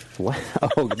 What?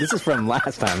 Oh, this is from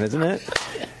last time, isn't it?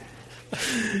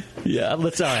 Yeah, all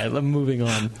right. I'm moving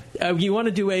on. You want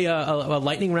to do a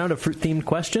lightning round of fruit-themed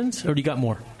questions, or do you got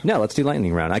more? No, let's do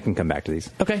lightning round. I can come back to these.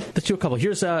 Okay, let's do a couple.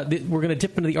 Here's we're going to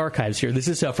dip into the archives here. This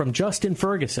is from Justin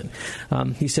Ferguson.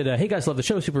 He said, "Hey guys, love the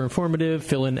show. Super informative.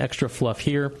 Fill in extra fluff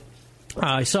here.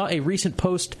 I saw a recent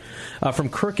post from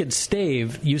Crooked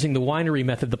Stave using the winery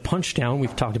method, the punch down.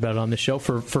 We've talked about it on the show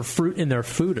for fruit in their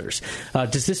fooders.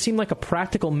 Does this seem like a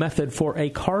practical method for a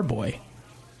carboy?"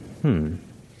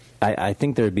 I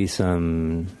think there'd be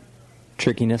some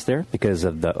trickiness there because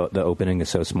of the opening is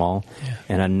so small,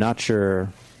 and I'm not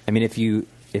sure. I mean,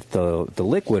 if the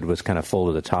liquid was kind of full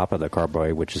to the top of the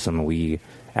carboy, which is something we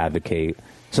advocate.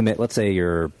 So let's say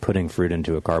you're putting fruit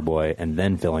into a carboy and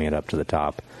then filling it up to the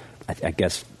top. I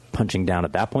guess punching down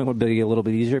at that point would be a little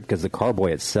bit easier because the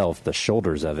carboy itself, the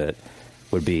shoulders of it,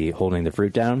 would be holding the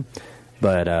fruit down.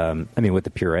 But I mean, with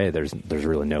the puree, there's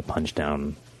really no punch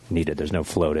down needed. There's no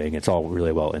floating. It's all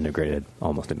really well integrated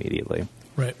almost immediately.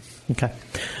 Right. Okay.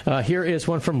 Here is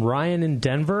one from Ryan in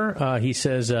Denver. He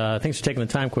says, thanks for taking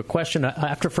the time. Quick question.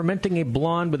 After fermenting a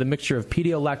blonde with a mixture of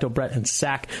Lactobret and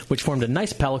sack, which formed a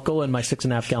nice pellicle in my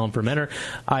 6.5-gallon fermenter,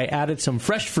 I added some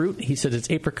fresh fruit. He says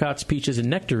it's apricots, peaches, and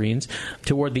nectarines.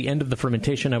 Toward the end of the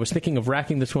fermentation, I was thinking of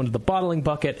racking this one to the bottling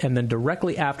bucket and then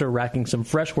directly after racking some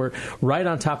fresh wort right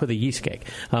on top of the yeast cake.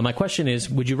 My question is,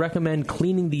 would you recommend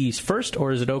cleaning the yeast first,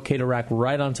 or is it okay to rack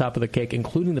right on top of the cake,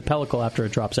 including the pellicle after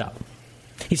it drops out?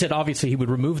 He said obviously he would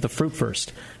remove the fruit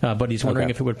first, but he's wondering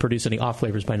if it would produce any off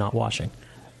flavors by not washing.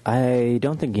 I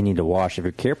don't think you need to wash. If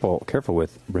you're careful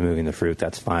with removing the fruit,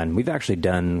 that's fine. We've actually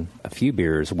done a few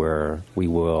beers where we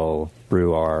will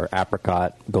brew our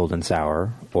apricot golden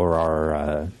sour or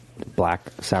our black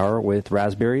sour with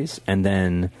raspberries and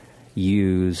then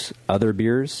use other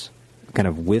beers kind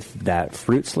of with that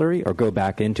fruit slurry or go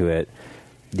back into it.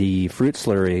 The fruit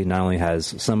slurry not only has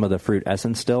some of the fruit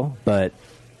essence still, but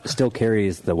still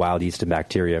carries the wild yeast and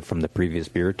bacteria from the previous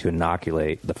beer to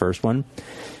inoculate the first one.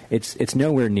 It's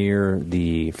nowhere near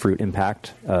the fruit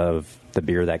impact of the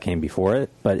beer that came before it,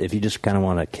 but if you just kind of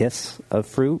want a kiss of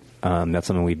fruit, that's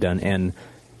something we've done. And,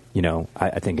 you know,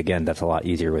 I think, again, that's a lot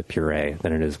easier with puree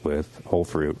than it is with whole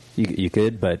fruit. You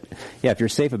could, but, yeah, if you're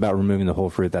safe about removing the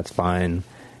whole fruit, that's fine.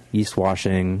 Yeast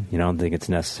washing, I don't think it's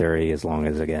necessary as long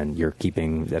as, again, you're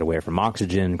keeping it away from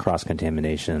oxygen,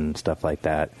 cross-contamination, stuff like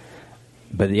that.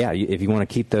 But, yeah, if you want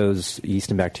to keep those yeast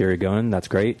and bacteria going, that's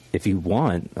great. If you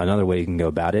want, another way you can go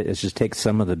about it is just take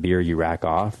some of the beer you rack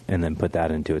off and then put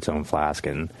that into its own flask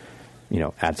and,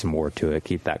 add some more to it,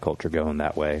 keep that culture going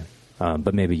that way.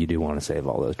 But maybe you do want to save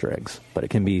all those dregs. But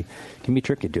it can be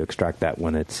tricky to extract that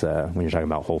when it's when you're talking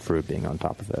about whole fruit being on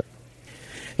top of it.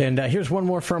 And here's one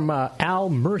more from Al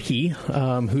Murphy,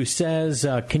 who says,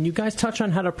 can you guys touch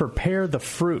on how to prepare the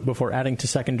fruit before adding to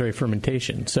secondary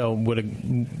fermentation? So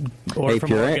from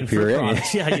Oregon fruit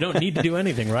products. Yeah, you don't need to do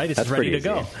anything, right? It's That's ready to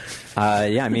go.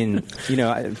 Yeah, I mean,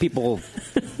 people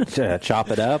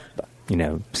chop it up,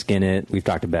 skin it. We've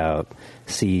talked about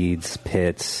seeds,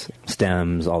 pits,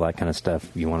 stems, all that kind of stuff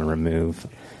you want to remove.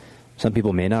 Some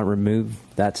people may not remove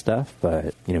that stuff,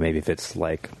 but, maybe if it's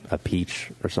like a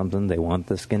peach or something, they want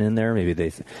the skin in there.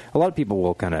 Maybe a lot of people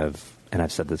will kind of, and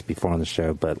I've said this before on the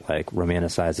show, but like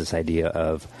romanticize this idea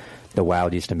of the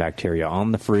wild yeast and bacteria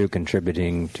on the fruit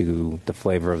contributing to the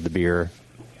flavor of the beer.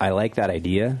 I like that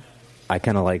idea. I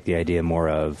kind of like the idea more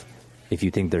of if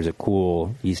you think there's a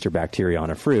cool yeast or bacteria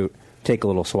on a fruit, take a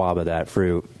little swab of that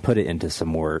fruit, put it into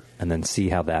some wort, and then see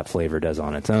how that flavor does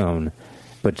on its own.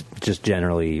 But just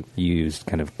generally use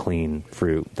kind of clean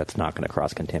fruit that's not going to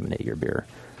cross-contaminate your beer.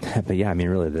 But, yeah, I mean,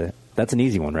 really, that's an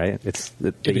easy one, right? It's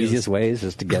the easiest way is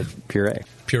just to get puree.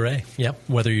 Puree, yeah.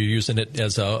 Whether you're using it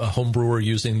as a home brewer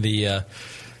using the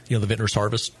Vintner's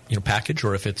Harvest package,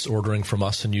 or if it's ordering from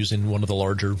us and using one of the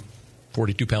larger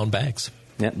 42-pound bags.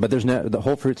 Yeah, but there's the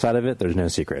whole fruit side of it, there's no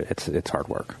secret. It's hard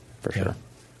work, for sure.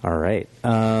 All right.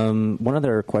 One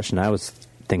other question I was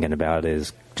thinking about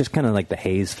is just kind of like the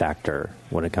haze factor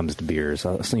when it comes to beers.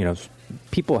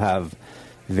 People have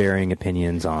varying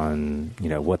opinions on,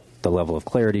 what the level of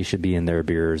clarity should be in their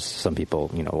beers. Some people,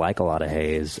 like a lot of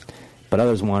haze, but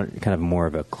others want kind of more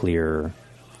of a clear,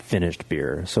 finished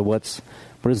beer. So what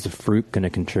is the fruit going to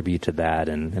contribute to that,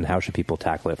 and how should people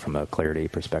tackle it from a clarity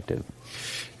perspective?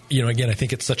 Again, I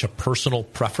think it's such a personal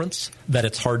preference that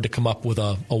it's hard to come up with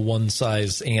a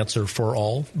one-size answer for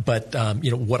all. But,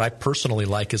 what I personally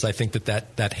like is I think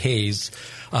that haze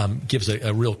gives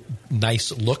a real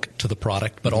nice look to the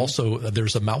product, but also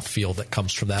there's a mouthfeel that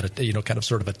comes from that, kind of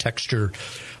sort of a texture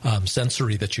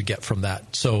sensory that you get from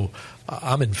that. So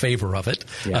I'm in favor of it.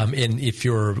 Yeah. And if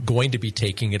you're going to be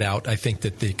taking it out, I think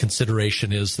that the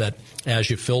consideration is that as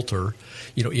you filter,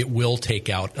 it will take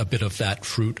out a bit of that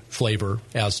fruit flavor,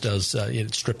 as does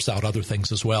it strips out other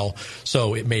things as well.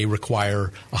 So it may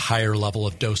require a higher level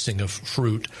of dosing of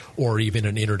fruit, or even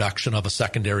an introduction of a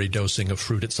secondary dosing of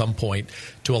fruit at some point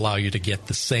to allow you to get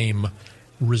the same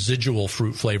residual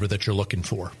fruit flavor that you're looking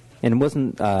for. And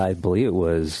wasn't, I believe it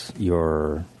was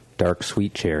your dark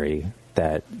sweet cherry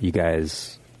that you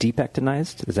guys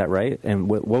depectinized, is that right? And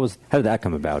how did that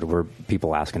come about? Were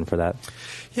people asking for that?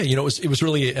 Yeah, it was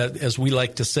really, as we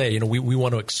like to say, we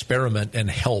want to experiment and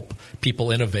help people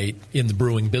innovate in the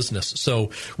brewing business. So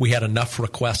we had enough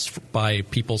requests by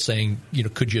people saying,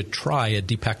 could you try a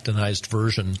depectinized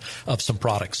version of some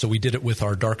products? So we did it with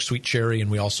our dark sweet cherry, and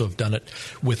we also have done it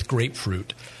with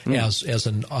grapefruit as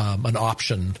an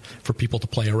option for people to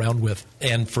play around with.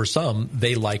 And for some,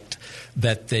 they liked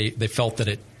that they felt that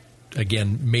it,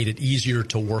 again, made it easier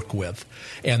to work with,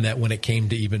 and that when it came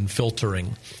to even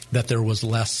filtering, that there was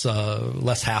less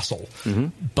hassle. Mm-hmm.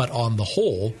 But on the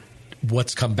whole,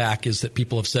 what's come back is that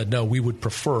people have said, no, we would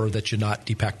prefer that you not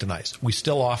depectinize. We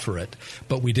still offer it,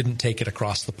 but we didn't take it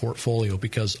across the portfolio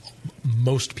because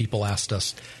most people asked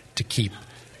us to keep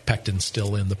pectin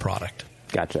still in the product.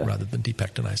 Gotcha. Rather than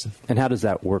depectinizing. And how does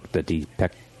that work, the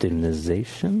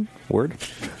depectinization word?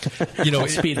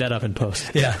 Speed that up in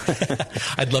post. Yeah.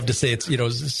 I'd love to say it's,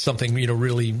 something,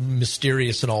 really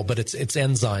mysterious and all, but it's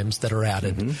enzymes that are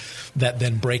added that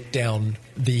then break down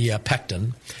the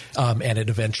pectin, and it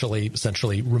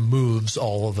essentially removes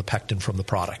all of the pectin from the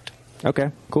product. Okay,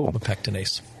 cool. The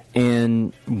pectinase.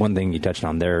 And one thing you touched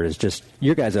on there is just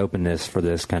your guys' openness for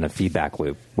this kind of feedback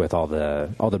loop with all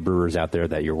the brewers out there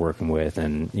that you're working with.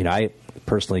 And, I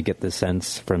personally get the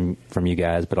sense from you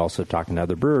guys, but also talking to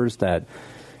other brewers that,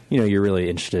 you're really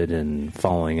interested in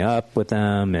following up with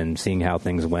them and seeing how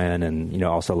things went, and,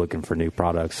 also looking for new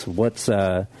products. What's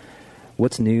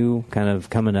new kind of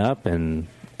coming up, and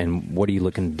what are you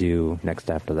looking to do next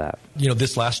after that?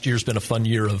 This last year's been a fun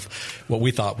year of what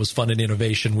we thought was fun and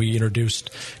innovation. We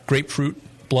introduced grapefruit,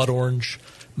 blood orange,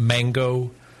 mango.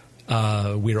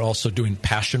 We are also doing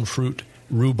passion fruit,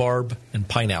 rhubarb, and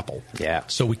pineapple. Yeah.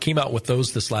 So we came out with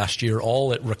those this last year,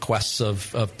 all at requests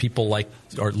of people like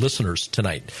our listeners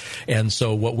tonight. And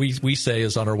so what we say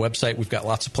is on our website, we've got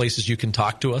lots of places you can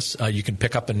talk to us. You can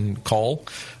pick up and call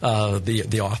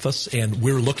the office, and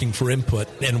we're looking for input,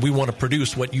 and we want to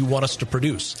produce what you want us to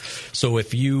produce. So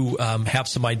if you have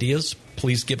some ideas,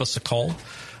 please give us a call.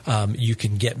 You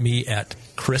can get me at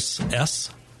Chris S.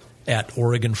 at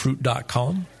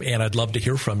OregonFruit.com, and I'd love to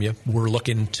hear from you. We're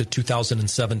looking to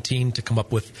 2017 to come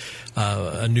up with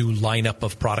a new lineup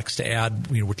of products to add.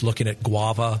 We're looking at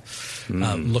guava,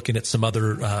 looking at some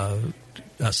other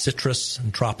citrus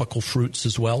and tropical fruits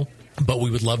as well. But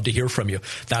we would love to hear from you.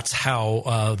 That's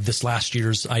how this last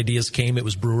year's ideas came. It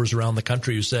was brewers around the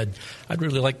country who said, I'd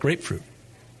really like grapefruit.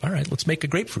 All right, let's make a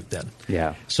grapefruit then.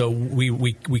 Yeah. So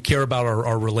we care about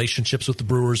our relationships with the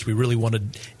brewers. We really want to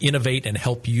innovate and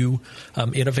help you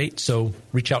innovate. So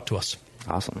reach out to us.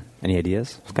 Awesome. Any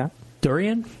ideas, Scott?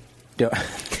 Durian? That's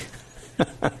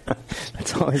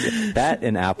always that,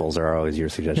 and apples are always your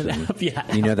suggestion. Yeah.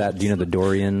 Do you know the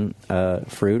durian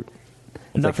fruit?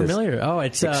 It's not familiar.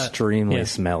 It's extremely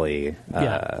smelly.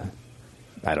 I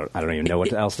don't even know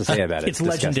what else to say about it. It's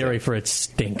legendary for its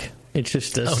stink. It's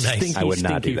just a stinky, I would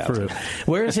not do that. Fruit.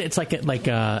 Where is it? It's like the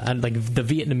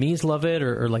Vietnamese love it,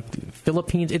 or like the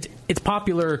Philippines. It's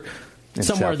popular in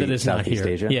somewhere that is not Southeast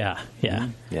here. Asia? Yeah. Yeah.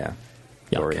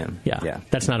 Yuck. Durian. Yeah.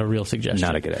 That's not a real suggestion.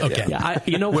 Not a good idea. Okay. Yeah,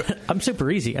 you know what? I'm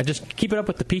super easy. I just keep it up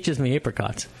with the peaches and the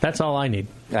apricots. That's all I need.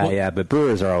 But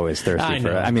brewers are always thirsty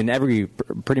for it. I mean,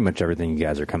 pretty much everything you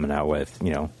guys are coming out with,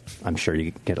 I'm sure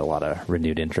you get a lot of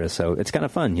renewed interest. So it's kind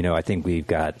of fun. I think we've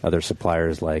got other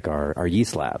suppliers like our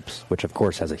yeast labs, which of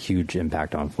course has a huge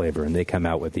impact on flavor. And they come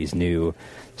out with these new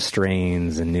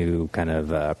strains and new kind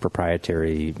of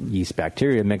proprietary yeast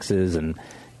bacteria mixes, and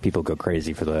people go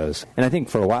crazy for those. And I think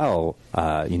for a while,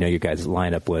 your guys'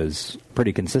 lineup was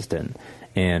pretty consistent.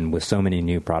 And with so many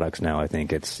new products now, I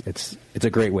think it's a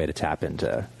great way to tap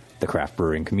into the craft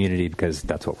brewing community, because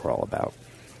that's what we're all about.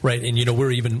 Right,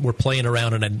 and we're playing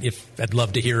around, and I'd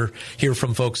love to hear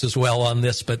from folks as well on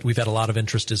this. But we've had a lot of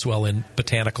interest as well in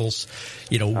botanicals.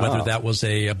 Whether that was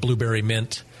a blueberry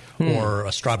mint or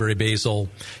a strawberry basil,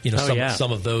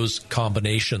 some of those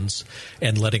combinations,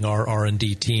 and letting our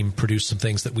R&D team produce some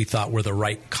things that we thought were the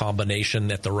right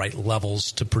combination at the right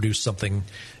levels to produce something,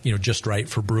 just right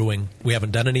for brewing. We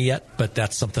haven't done any yet, but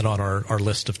that's something on our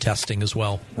list of testing as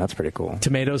well. That's pretty cool.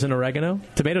 Tomatoes and oregano?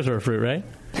 Tomatoes are a fruit, right?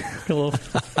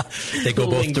 They go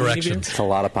both directions. It's a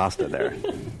lot of pasta there.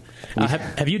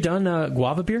 Have you done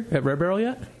guava beer at Rare Barrel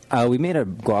yet? We made a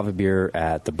guava beer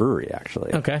at the brewery,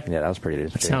 actually. Okay. Yeah, that was pretty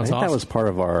interesting. I think that was part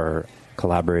of our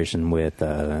collaboration with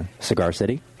Cigar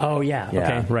City. Oh, yeah.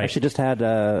 Okay, right. I actually just had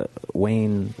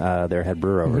Wayne, their head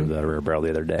brewer, over the Rare Barrel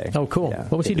the other day. Oh, cool. Yeah,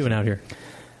 what was he doing out here?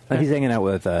 He's hanging out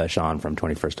with Sean from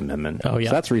 21st Amendment. Oh, yeah.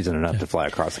 So that's reason enough to fly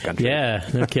across the country. Yeah,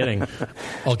 no kidding.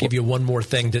 I'll give you one more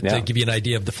thing to give you an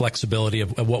idea of the flexibility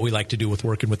of what we like to do with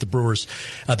working with the brewers.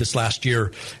 This last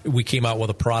year, we came out with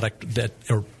a product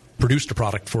or produced a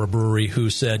product for a brewery who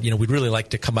said, we'd really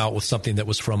like to come out with something that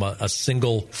was from a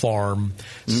single farm,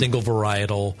 single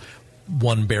varietal,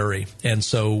 one berry. And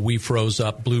so we froze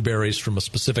up blueberries from a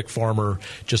specific farmer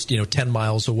just 10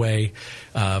 miles away,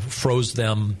 froze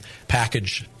them,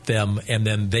 packaged them, and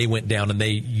then they went down and they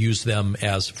used them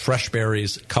as fresh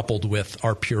berries coupled with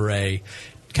our puree,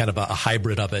 kind of a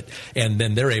hybrid of it. And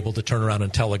then they're able to turn around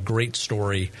and tell a great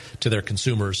story to their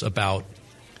consumers about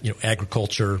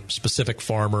agriculture, specific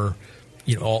farmer,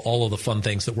 all of the fun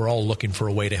things that we're all looking for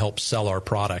a way to help sell our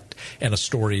product. And a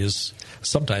story is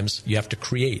sometimes you have to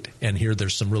create. And here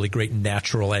there's some really great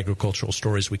natural agricultural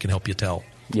stories we can help you tell.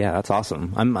 Yeah, that's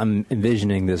awesome. I'm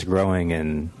envisioning this growing,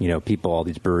 and all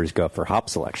these breweries go up for hop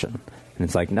selection, and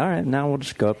it's like, all right, now we'll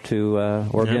just go up to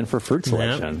Oregon for fruit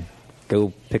selection.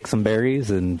 Go pick some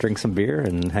berries and drink some beer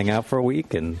and hang out for a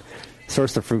week and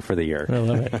source the fruit for the year. I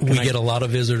love it. We get a lot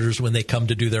of visitors when they come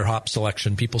to do their hop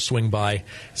selection. People swing by,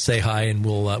 say hi, and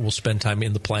we'll spend time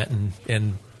in the plant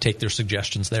and take their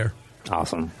suggestions there.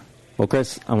 Awesome. Well,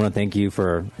 Chris, I want to thank you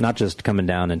for not just coming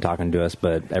down and talking to us,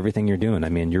 but everything you're doing. I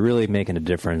mean, you're really making a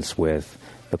difference with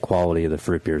the quality of the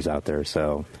fruit beers out there.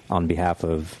 So on behalf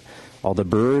of all the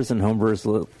brewers and home brewers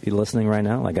listening right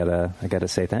now, I gotta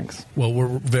say thanks. Well,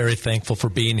 we're very thankful for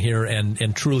being here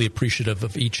and truly appreciative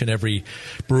of each and every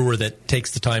brewer that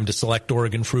takes the time to select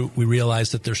Oregon fruit. We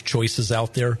realize that there's choices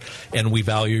out there, and we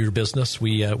value your business.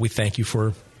 We thank you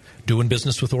for doing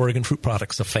business with Oregon Fruit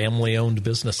Products, a family-owned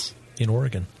business in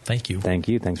Oregon. Thank you. Thank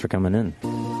you. Thanks for coming in.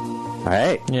 All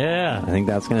right. Yeah. I think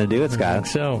that's going to do it, Scott. I think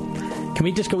so. Can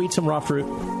we just go eat some raw fruit?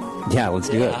 Yeah, let's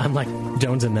do it. I'm like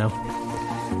jonesing now.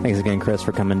 Thanks again, Chris,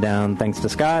 for coming down. Thanks to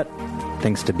Scott.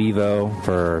 Thanks to Bevo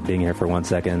for being here for 1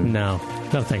 second. No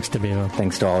thanks to Bevo.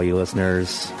 Thanks to all you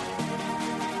listeners.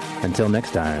 Until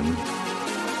next time.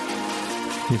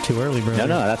 You're too early, bro.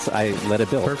 No, I let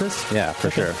it build. Purpose? Yeah, for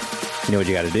sure. You know what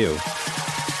you got to do.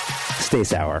 Stay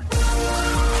sour.